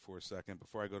infrastructure for a second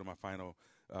before I go to my final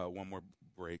one more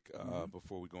break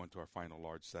before we go into our final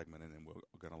large segment, and then we're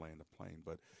going to land the plane.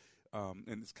 But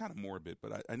and it's kind of morbid,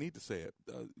 but I need to say it.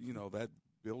 That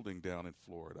building down in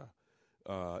Florida,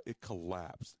 it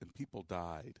collapsed and people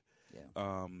died.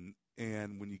 Yeah.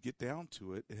 And when you get down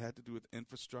to it, it had to do with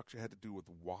infrastructure, it had to do with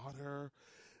water.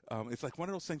 It's like one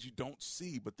of those things you don't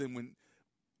see, but then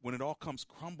when it all comes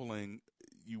crumbling,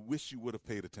 you wish you would have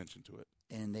paid attention to it.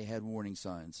 And they had warning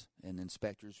signs, and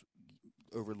inspectors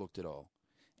overlooked it all.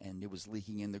 And it was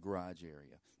leaking in the garage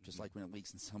area, just like when it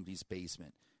leaks in somebody's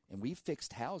basement. And we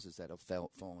fixed houses that have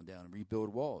fallen down and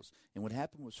rebuilt walls. And what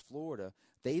happened was Florida,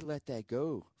 they let that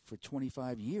go for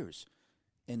 25 years.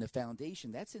 And the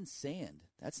foundation, that's in sand.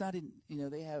 That's not in,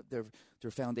 they have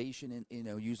their foundation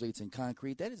in, usually it's in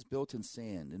concrete. That is built in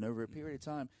sand. And over a period of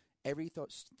time,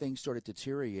 everything started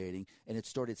deteriorating and it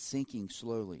started sinking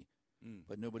slowly.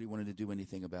 But nobody wanted to do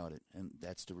anything about it. And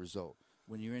that's the result.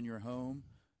 When you're in your home,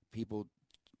 people,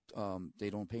 they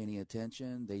don't pay any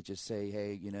attention. They just say,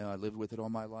 hey, I lived with it all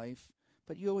my life.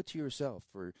 But you owe it to yourself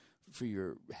for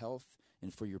your health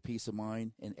and for your peace of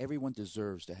mind. And everyone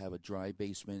deserves to have a dry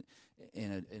basement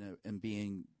and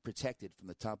being protected from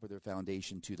the top of their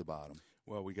foundation to the bottom.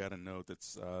 Well, we got a note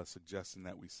that's suggesting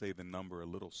that we say the number a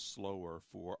little slower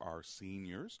for our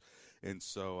seniors. And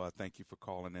so thank you for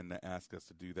calling in to ask us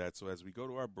to do that. So as we go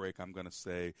to our break, I'm going to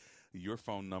say your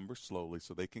phone number slowly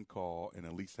so they can call and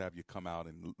at least have you come out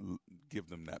and give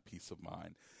them that peace of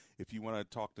mind. If you want to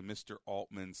talk to Mr.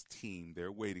 Altman's team,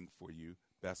 they're waiting for you.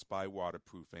 Best Buy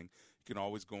Waterproofing. You can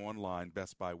always go online,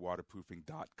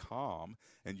 bestbuywaterproofing.com,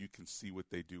 and you can see what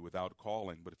they do without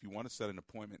calling. But if you want to set an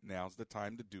appointment, now's the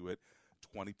time to do it.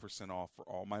 20% off for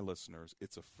all my listeners.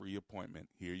 It's a free appointment.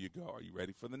 Here you go. Are you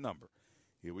ready for the number?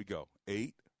 Here we go.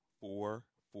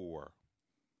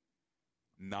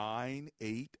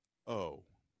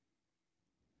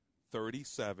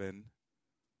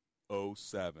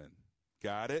 844-980-3707.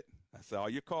 Got it? That's all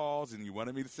your calls, and you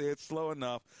wanted me to say it slow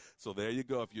enough. So there you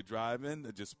go. If you're driving,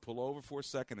 just pull over for a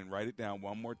second and write it down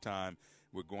one more time.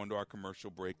 We're going to our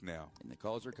commercial break now. And the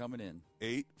calls are coming in.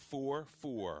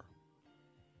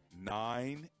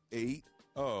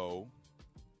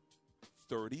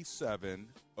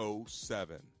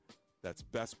 844-980-3707. That's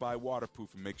Best Buy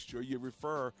Waterproofing. Make sure you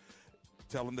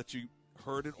tell them that you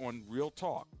heard it on Real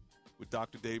Talk with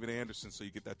Dr. David Anderson so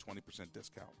you get that 20%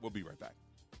 discount. We'll be right back.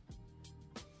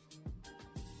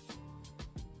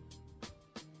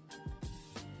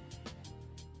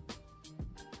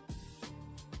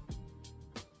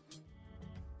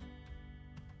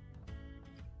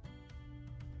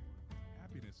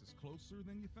 Closer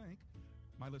than you think.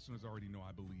 My listeners already know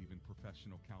I believe in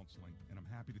professional counseling, and I'm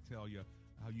happy to tell you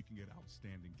how you can get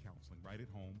outstanding counseling right at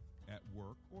home, at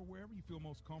work, or wherever you feel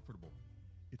most comfortable.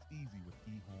 It's easy with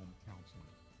eHome Counseling.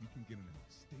 You can get an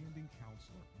outstanding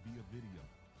counselor via video.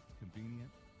 It's convenient,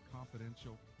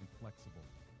 confidential, and flexible.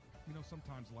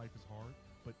 Sometimes life is hard,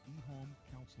 but eHome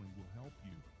Counseling will help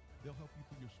you. They'll help you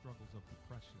through your struggles of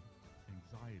depression,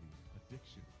 anxiety,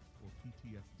 addiction, or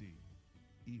PTSD.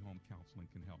 eHome Counseling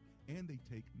can help, and they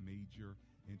take major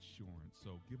insurance.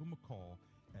 So give them a call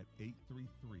at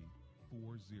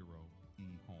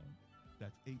 833-40-EHOME.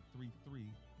 That's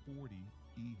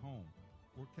 833-40-EHOME.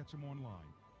 Or catch them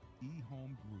online,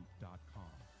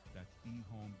 ehomegroup.com. That's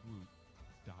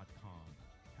ehomegroup.com.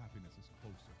 Happiness is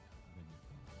closer than you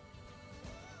think.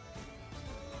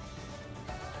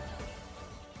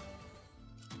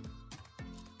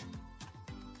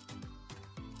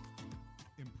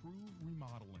 Improve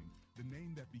Remodeling, the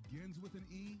name that begins with an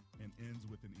E and ends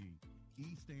with an E.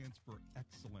 E stands for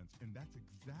excellence, and that's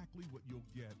exactly what you'll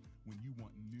get when you want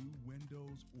new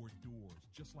windows or doors.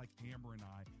 Just like Amber and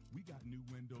I, we got new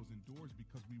windows and doors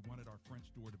because we wanted our French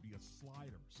door to be a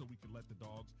slider so we could let the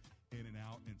dogs in and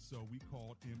out, and so we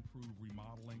called Improve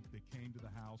Remodeling. They came to the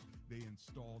house, they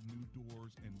installed new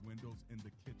doors and windows in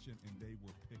the kitchen, and they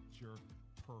were picture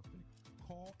perfect.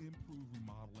 Call Improve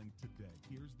Remodeling today.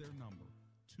 Here's their number,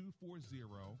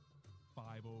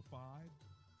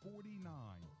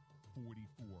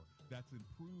 240-505-4944. That's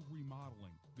Improve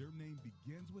Remodeling. Their name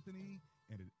begins with an E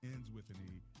and it ends with an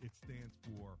E. It stands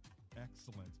for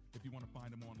excellence. If you want to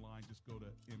find them online, just go to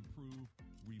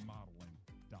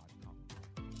improveremodeling.com.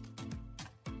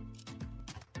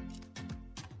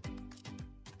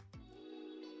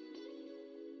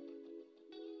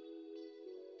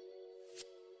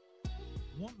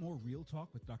 Want more Real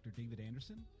Talk with Dr. David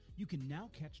Anderson? You can now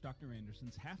catch Dr.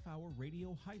 Anderson's half-hour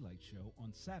radio highlight show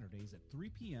on Saturdays at 3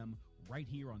 p.m. right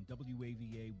here on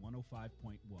WAVA 105.1.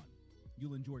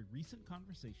 You'll enjoy recent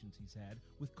conversations he's had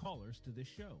with callers to this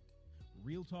show.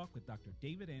 Real Talk with Dr.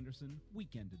 David Anderson,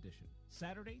 Weekend Edition,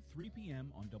 Saturday, 3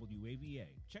 p.m. on WAVA.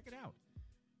 Check it out.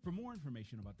 For more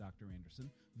information about Dr. Anderson,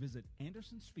 visit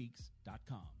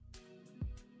andersonspeaks.com.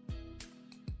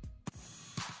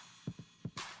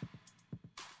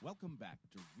 Welcome back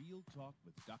to Real Talk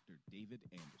with Dr. David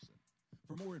Anderson.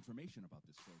 For more information about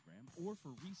this program or for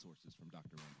resources from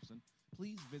Dr. Anderson,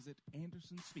 please visit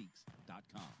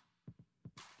andersonspeaks.com.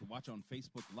 To watch on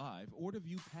Facebook Live or to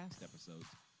view past episodes,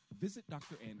 visit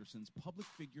Dr. Anderson's public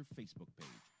figure Facebook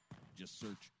page. Just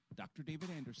search Dr. David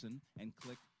Anderson, and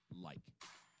click like.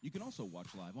 You can also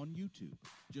watch live on YouTube.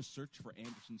 Just search for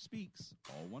Anderson Speaks,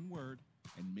 all one word,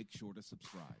 and make sure to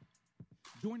subscribe.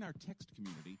 Join our text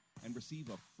community and receive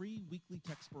a free weekly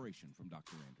textpiration from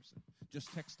Dr. Anderson.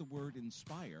 Just text the word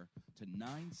INSPIRE to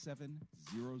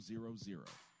 97000.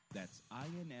 That's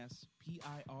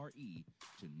INSPIRE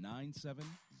to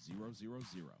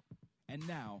 97000. And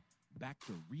now, back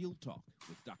to Real Talk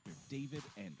with Dr. David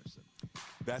Anderson.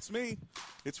 That's me.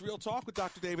 It's Real Talk with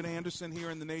Dr. David Anderson here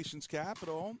in the nation's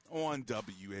capital on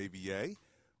WAVA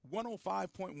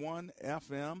 105.1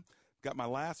 FM. Got my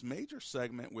last major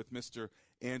segment with Mr.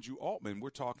 Andrew Altman. We're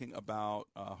talking about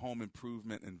home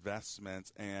improvement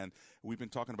investments, and we've been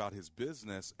talking about his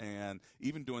business. And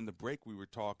even during the break, we were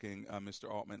talking,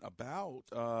 Mr. Altman, about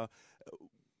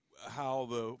how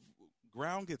the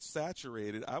ground gets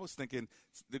saturated. I was thinking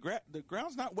the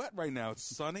ground's not wet right now. It's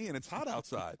sunny and it's hot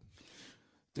outside.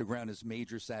 The ground is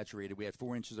major saturated. We had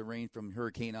 4 inches of rain from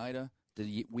Hurricane Ida.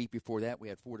 The week before that, we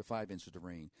had 4 to 5 inches of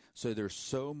rain. So there's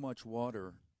so much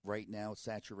water right now.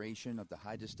 Saturation of the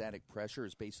hydrostatic pressure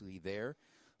is basically there.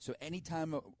 So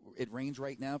anytime it rains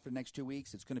right now for the next 2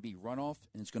 weeks, it's going to be runoff,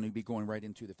 and it's going to be going right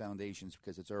into the foundations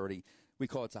because it's already, we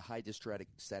call it a hydrostatic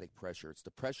pressure. It's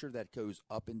the pressure that goes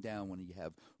up and down when you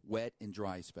have wet and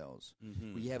dry spells.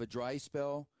 Mm-hmm. When you have a dry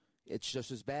spell, it's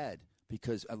just as bad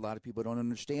because a lot of people don't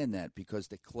understand that because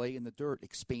the clay and the dirt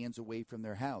expands away from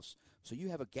their house. So you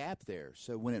have a gap there.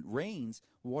 So when it rains,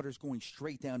 water's going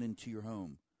straight down into your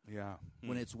home. Yeah.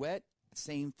 When it's wet,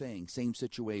 same thing, same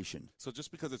situation. So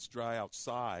just because it's dry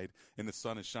outside and the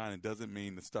sun is shining doesn't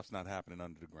mean the stuff's not happening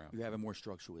under the ground. You're having more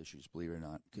structural issues, believe it or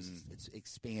not, because it's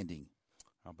expanding.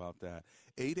 How about that?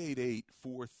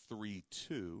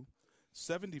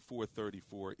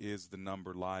 888-432-7434 is the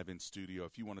number live in studio.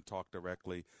 If you want to talk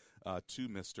directly to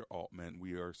Mr. Altman,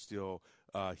 we are still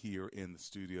here in the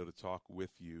studio to talk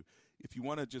with you. If you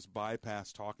want to just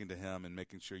bypass talking to him and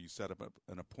making sure you set up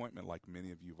an appointment like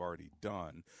many of you have already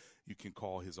done, you can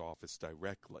call his office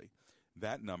directly.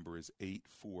 That number is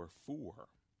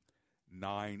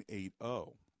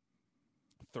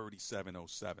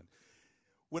 844-980-3707.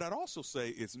 What I'd also say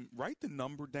is write the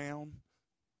number down,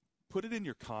 put it in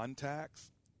your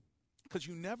contacts, because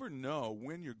you never know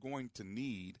when you're going to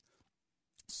need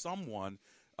someone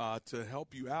to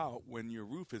help you out when your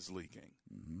roof is leaking,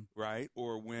 right?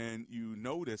 Or when you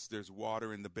notice there's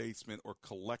water in the basement or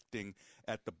collecting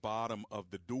at the bottom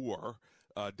of the door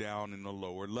down in the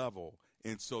lower level.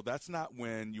 And so that's not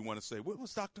when you want to say, what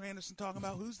was Dr. Anderson talking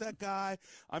about? Who's that guy?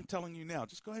 I'm telling you now,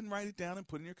 just go ahead and write it down and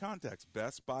put in your contacts.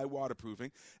 Best Buy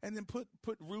Waterproofing, and then put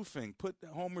roofing, put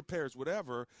home repairs,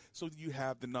 whatever, so you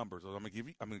have the numbers. I'm going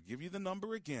to give you the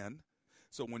number again.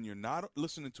 So when you're not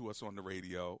listening to us on the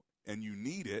radio and you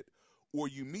need it, or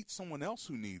you meet someone else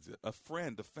who needs it, a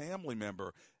friend, a family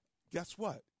member, guess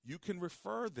what? You can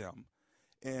refer them,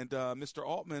 and Mr.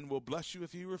 Altman will bless you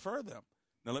if you refer them.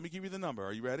 Now, let me give you the number.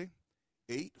 Are you ready?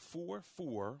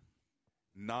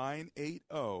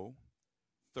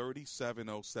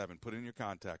 844-980-3707. Put in your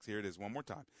contacts. Here it is one more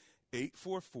time.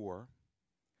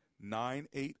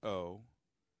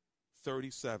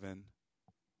 844-980-3707.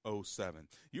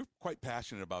 You're quite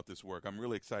passionate about this work. I'm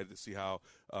really excited to see how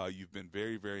you've been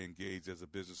very, very engaged as a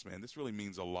businessman. This really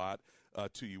means a lot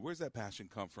to you. Where's that passion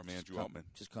come from, Andrew Altman?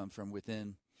 Just come from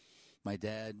within. My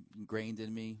dad ingrained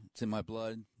in me. It's in my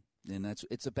blood, and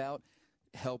it's about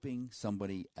helping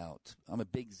somebody out. I'm a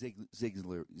big Zig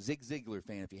Ziglar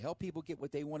fan. If you help people get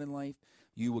what they want in life,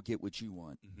 you will get what you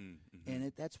want.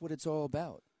 And that's what it's all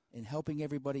about, and helping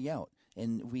everybody out.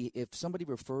 And if somebody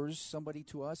refers somebody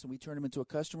to us and we turn them into a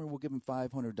customer, we'll give them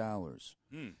 $500,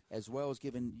 as well as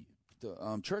giving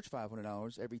the church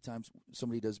 $500 every time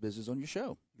somebody does business on your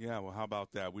show. Yeah, well, how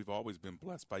about that? We've always been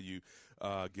blessed by you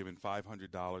giving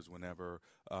 $500 whenever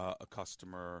a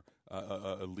customer,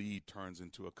 a lead turns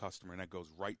into a customer, and that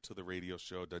goes right to the radio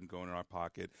show. It doesn't go in our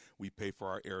pocket. We pay for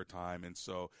our airtime, and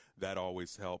so that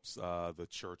always helps the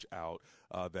church out.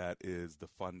 That is the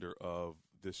funder of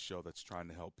this show that's trying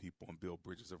to help people and build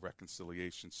bridges of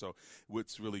reconciliation. So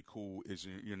what's really cool is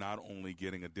you're not only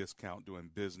getting a discount doing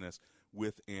business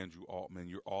with Andrew Altman,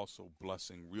 you're also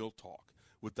blessing Real Talk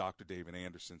with Dr. David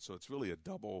Anderson. So it's really a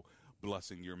double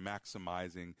blessing. You're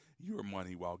maximizing your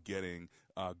money while getting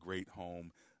great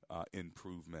home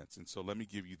improvements. And so let me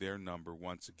give you their number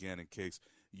once again in case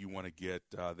you want to get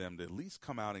them to at least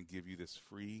come out and give you this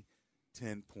free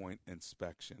 10-point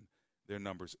inspection. Their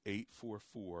number's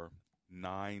 844-980-3707.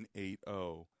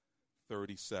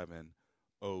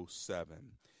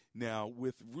 Now,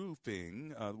 with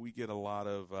roofing, we get a lot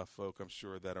of folk, I'm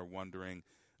sure, that are wondering,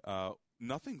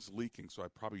 nothing's leaking, so I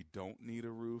probably don't need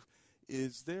a roof.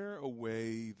 Is there a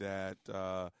way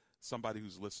that somebody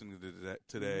who's listening to that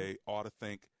today ought to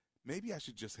think, maybe I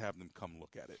should just have them come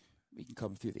look at it? We can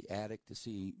come through the attic to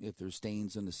see if there's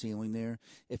stains on the ceiling there.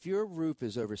 If your roof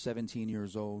is over 17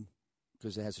 years old,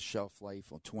 because it has a shelf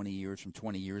life of 20 years from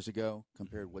 20 years ago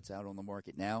compared to what's out on the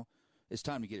market now, it's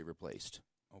time to get it replaced.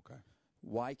 Okay.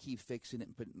 Why keep fixing it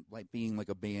and putting being like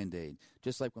a Band-Aid?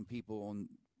 Just like when people on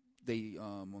the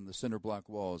cinder block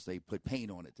walls, they put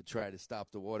paint on it to try to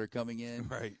stop the water coming in.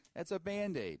 Right. That's a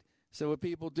Band-Aid. So what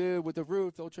people do with the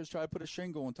roof, they'll just try to put a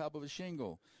shingle on top of a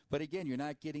shingle. But again, you're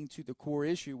not getting to the core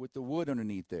issue with the wood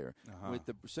underneath there. With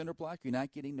the cinder block, you're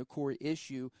not getting the core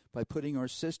issue by putting our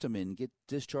system in,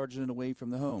 discharging it away from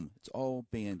the home. It's all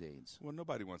Band-Aids. Well,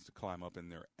 nobody wants to climb up in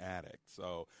their attic.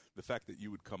 So the fact that you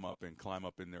would come up and climb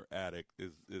up in their attic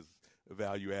is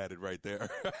value added right there.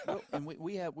 Well, and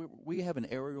we have an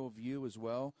aerial view as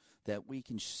well that we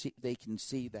can see. They can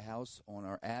see the house on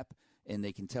our app, and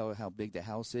they can tell how big the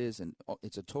house is, and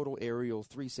it's a total aerial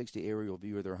 360 aerial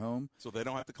view of their home. So they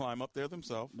don't have to climb up there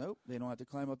themselves? Nope, they don't have to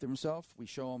climb up there themselves. We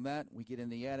show them that. We get in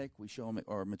the attic. We show them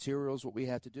our materials, what we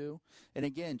have to do. And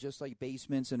again, just like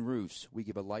basements and roofs, we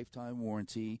give a lifetime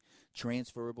warranty,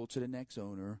 transferable to the next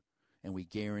owner, and we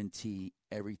guarantee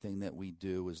everything that we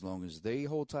do as long as they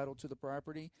hold title to the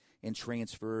property and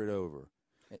transfer it over.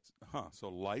 So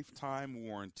lifetime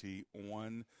warranty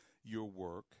on your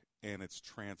work, and it's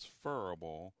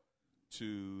transferable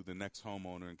to the next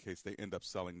homeowner in case they end up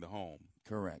selling the home.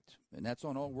 Correct. And that's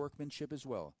on all workmanship as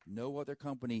well. No other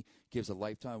company gives a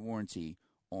lifetime warranty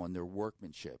on their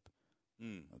workmanship.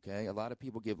 Okay? A lot of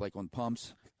people give, like on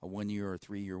pumps, a 1 year or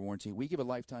 3 year warranty. We give a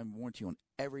lifetime warranty on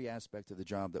every aspect of the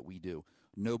job that we do.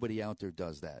 Nobody out there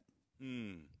does that.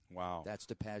 Wow. That's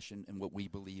the passion and what we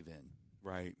believe in.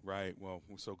 Right, right. Well,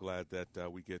 we're so glad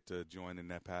that we get to join in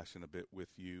that passion a bit with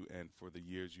you. And for the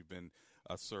years you've been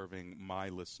serving my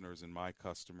listeners and my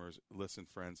customers. Listen,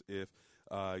 friends, if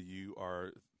you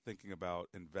are thinking about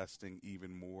investing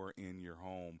even more in your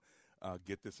home,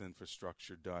 get this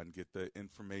infrastructure done, get the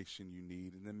information you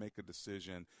need, and then make a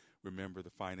decision. Remember, the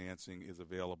financing is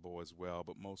available as well.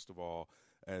 But most of all,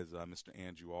 as Mr.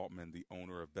 Andrew Altman, the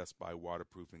owner of Best Buy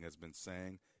Waterproofing, has been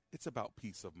saying, it's about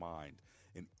peace of mind.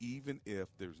 And even if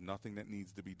there's nothing that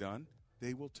needs to be done,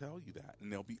 they will tell you that,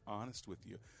 and they'll be honest with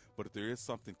you. But if there is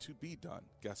something to be done,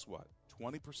 guess what?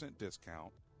 20%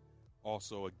 discount,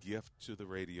 also a gift to the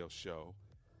radio show.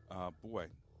 Boy,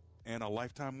 and a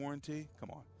lifetime warranty?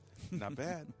 Come on. Not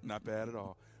bad. Not bad at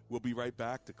all. We'll be right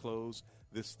back to close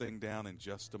this thing down in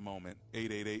just a moment.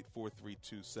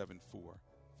 888-432-7434.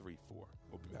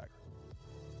 We'll be back.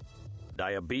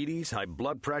 Diabetes, high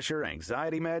blood pressure,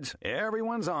 anxiety meds,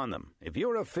 everyone's on them. If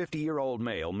you're a 50-year-old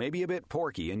male, maybe a bit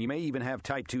porky, and you may even have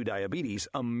type 2 diabetes,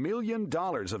 $1 million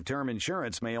of term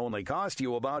insurance may only cost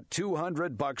you about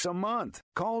 $200 a month.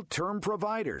 Call Term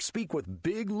Provider. Speak with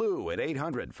Big Lou at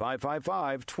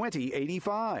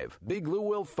 800-555-2085. Big Lou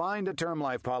will find a term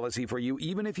life policy for you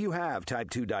even if you have type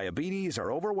 2 diabetes,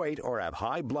 are overweight, or have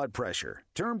high blood pressure.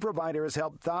 Term Provider has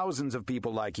helped thousands of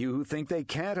people like you who think they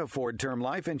can't afford term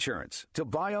life insurance. To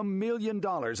buy $1 million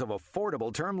of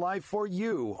affordable term life for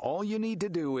you, all you need to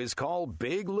do is call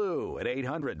Big Lou at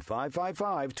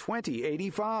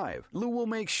 800-555-2085. Lou will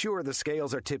make sure the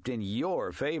scales are tipped in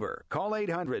your favor. Call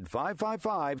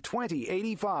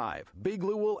 800-555-2085. Big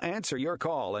Lou will answer your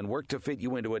call and work to fit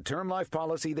you into a term life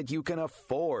policy that you can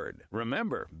afford.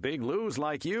 Remember, Big Lou's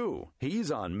like you.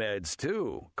 He's on meds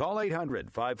too. Call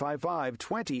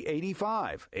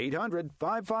 800-555-2085.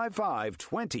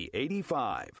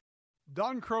 800-555-2085.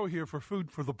 Don Crow here for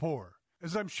Food for the Poor.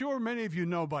 As I'm sure many of you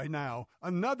know by now,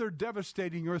 another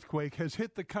devastating earthquake has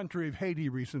hit the country of Haiti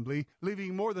recently,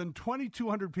 leaving more than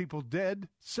 2,200 people dead,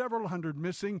 several hundred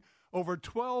missing, over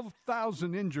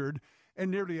 12,000 injured, and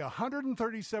nearly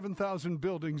 137,000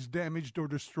 buildings damaged or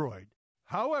destroyed.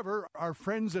 However, our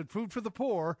friends at Food for the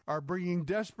Poor are bringing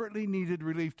desperately needed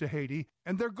relief to Haiti,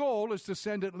 and their goal is to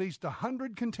send at least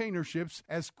 100 container ships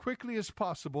as quickly as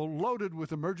possible loaded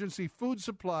with emergency food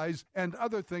supplies and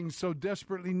other things so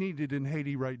desperately needed in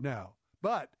Haiti right now.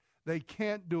 But they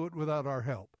can't do it without our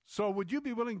help. So would you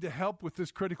be willing to help with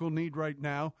this critical need right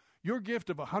now? Your gift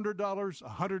of $100,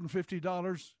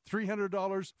 $150,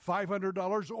 $300,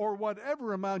 $500, or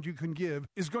whatever amount you can give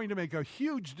is going to make a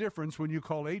huge difference when you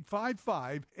call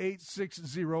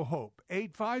 855-860-HOPE,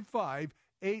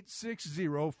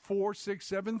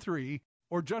 855-860-4673,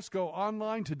 or just go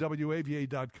online to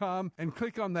WAVA.com and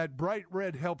click on that bright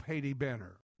red Help Haiti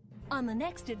banner. On the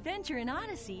next adventure in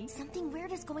Odyssey, something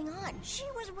weird is going on. She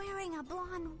was wearing a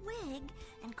blonde wig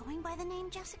and going by the name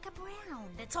Jessica Brown.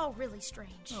 It's all really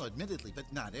strange. No, admittedly, but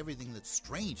not everything that's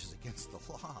strange is against the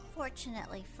law.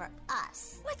 Fortunately for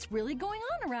us. What's really going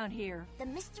on around here? The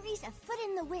mystery's a foot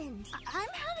in the wind. I'm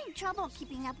having trouble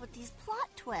keeping up with these plot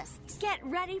twists. Get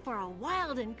ready for a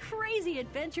wild and crazy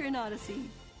adventure in Odyssey.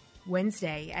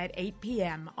 Wednesday at 8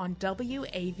 p.m. on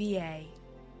WAVA.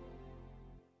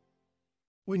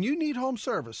 When you need home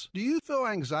service, do you feel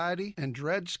anxiety and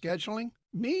dread scheduling?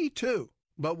 Me too.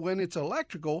 But when it's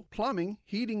electrical, plumbing,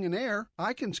 heating, and air,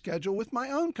 I can schedule with my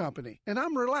own company, and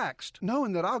I'm relaxed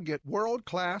knowing that I'll get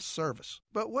world-class service.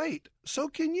 But wait, so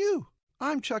can you.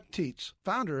 I'm Chuck Tietz,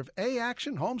 founder of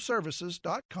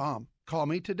AActionHomeservices.com. Call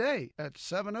me today at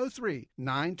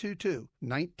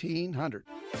 703-922-1900.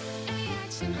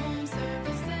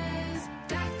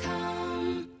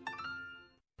 AActionHomeservices.com.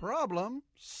 Problem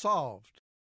solved.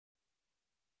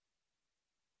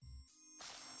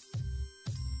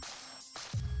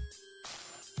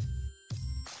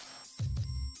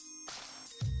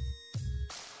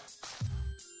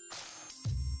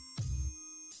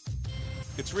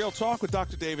 It's Real Talk with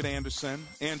Dr. David Anderson.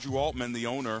 Andrew Altman, the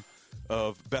owner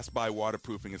of Best Buy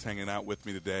Waterproofing, is hanging out with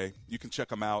me today. You can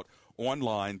check him out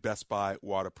online,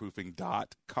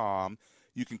 bestbuywaterproofing.com.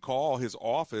 You can call his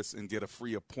office and get a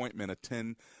free appointment, a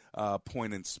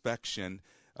 10-point inspection.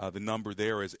 The number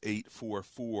there is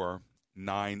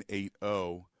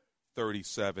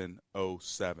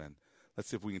 844-980-3707. Let's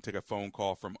see if we can take a phone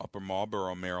call from Upper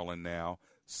Marlboro, Maryland now.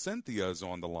 Cynthia is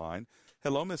on the line.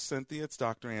 Hello, Miss Cynthia. It's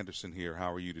Dr. Anderson here.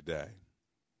 How are you today?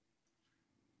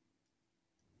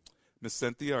 Miss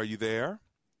Cynthia, are you there?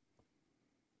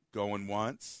 Going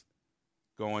once,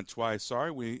 going twice.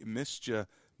 Sorry we missed you,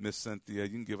 Miss Cynthia. You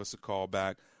can give us a call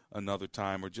back another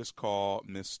time or just call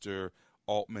Mr.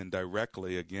 Altman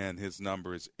directly. Again, his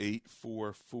number is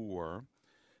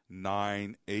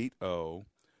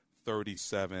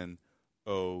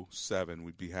 844-980-3707.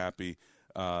 We'd be happy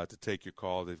to take your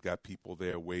call. They've got people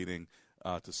there waiting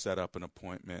to set up an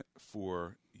appointment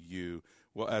for you.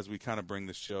 Well, as we kind of bring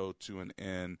the show to an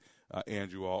end,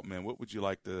 Andrew Altman, what would you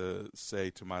like to say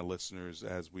to my listeners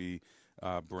as we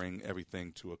bring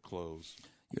everything to a close?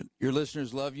 Your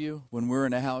listeners love you. When we're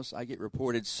in a house, I get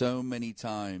reported so many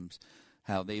times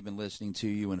how they've been listening to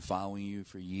you and following you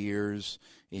for years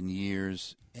and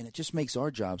years, and it just makes our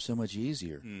job so much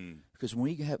easier. Because when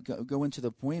we go into the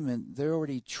appointment, they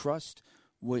already trust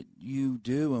what you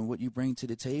do and what you bring to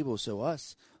the table. So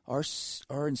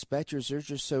our inspectors, they're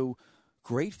just so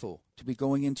grateful to be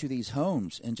going into these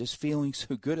homes and just feeling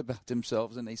so good about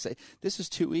themselves. And they say, this is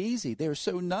too easy. They're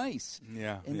so nice.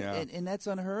 Yeah, and that's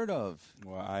unheard of.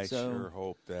 Well, I sure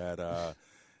hope that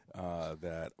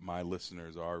that my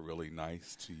listeners are really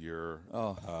nice to your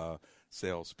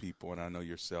salespeople, and I know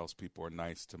your salespeople are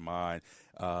nice to my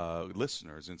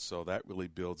listeners, and so that really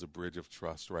builds a bridge of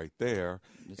trust right there.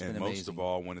 And most of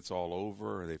all, when it's all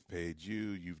over, they've paid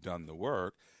you, you've done the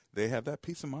work, they have that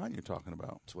peace of mind you're talking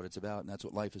about. That's what it's about, and that's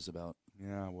what life is about.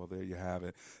 Yeah, well, there you have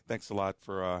it. Thanks a lot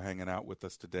for hanging out with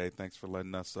us today. Thanks for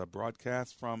letting us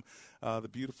broadcast from the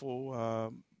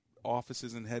beautiful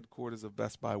offices and headquarters of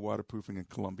Best Buy Waterproofing in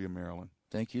Columbia, Maryland.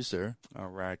 Thank you, sir. All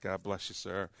right. God bless you,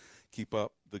 sir. Keep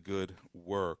up the good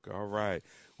work. All right.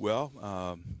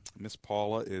 Well, Miss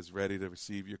Paula is ready to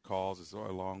receive your calls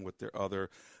along with their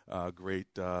other great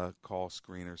call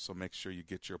screeners. So make sure you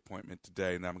get your appointment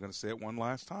today. Now, I'm going to say it one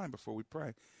last time before we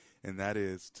pray, and that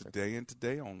is today and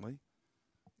today only.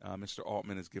 Mr.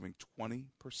 Altman is giving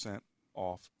 20%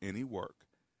 off any work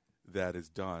that is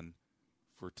done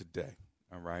for today.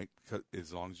 All right.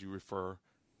 As long as you refer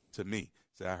to me.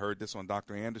 Say, I heard this on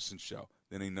Dr. Anderson's show.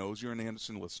 Then he knows you're an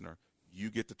Anderson listener. You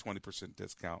get the 20%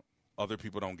 discount. Other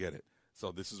people don't get it.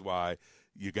 So this is why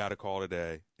you got to call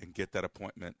today and get that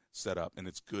appointment set up. And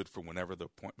it's good for whenever the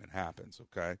appointment happens,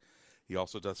 okay? He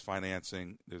also does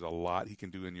financing. There's a lot he can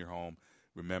do in your home.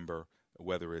 Remember,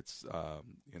 whether it's,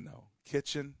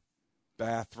 kitchen,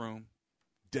 bathroom,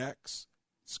 decks,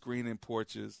 screening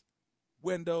porches,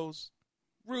 windows,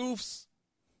 roofs,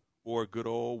 or good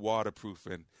old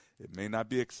waterproofing. It may not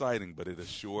be exciting, but it'll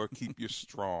sure keep you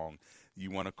strong.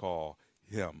 You want to call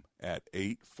him at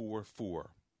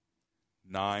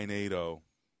 844-980-3707.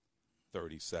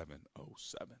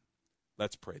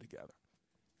 Let's pray together.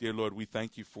 Dear Lord, we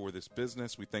thank you for this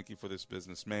business. We thank you for this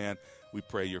businessman. We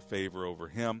pray your favor over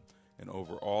him and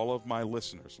over all of my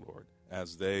listeners, Lord,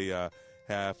 as they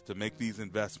have to make these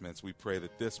investments. We pray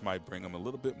that this might bring them a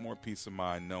little bit more peace of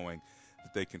mind, knowing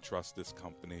that they can trust this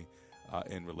company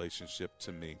in relationship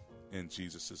to me. In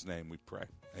Jesus' name we pray.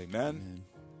 Amen.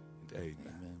 Amen. And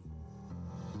amen.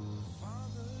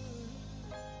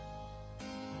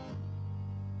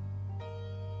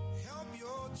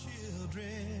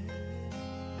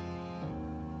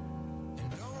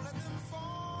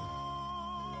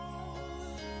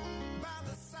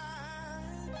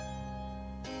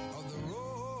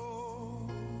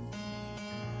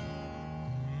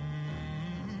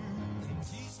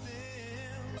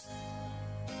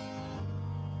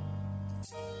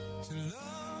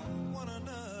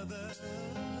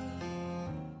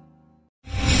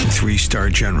 Three-star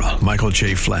General Michael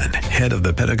J. Flynn, head of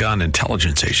the Pentagon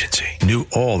Intelligence Agency, knew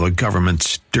all the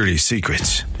government's dirty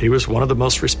secrets. He was one of the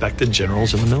most respected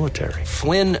generals in the military.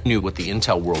 Flynn knew what the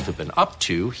intel world had been up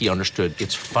to. He understood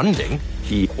its funding.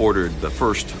 He ordered the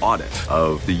first audit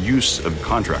of the use of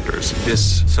contractors.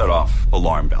 This set off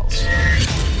alarm bells.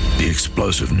 The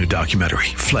explosive new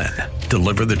documentary, Flynn,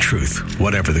 Deliver the Truth,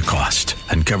 Whatever the Cost,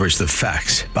 uncovers the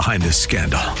facts behind this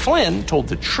scandal. Flynn told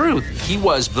the truth. He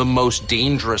was the most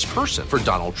dangerous person for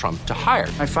Donald Trump to hire.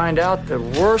 I find out the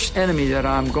worst enemy that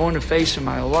I'm going to face in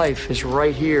my life is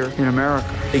right here in America.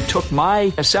 They took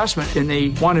my assessment and they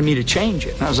wanted me to change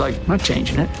it. And I was like, I'm not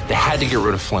changing it. They had to get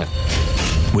rid of Flynn.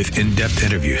 With in-depth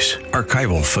interviews,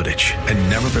 archival footage, and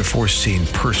never-before-seen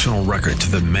personal records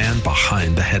of the man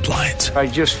behind the headlines. I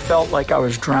just felt like I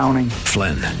was drowning.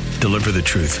 Flynn, Deliver the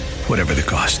Truth, Whatever the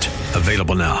Cost.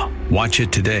 Available now. Watch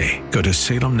it today. Go to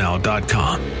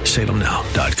salemnow.com.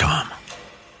 salemnow.com.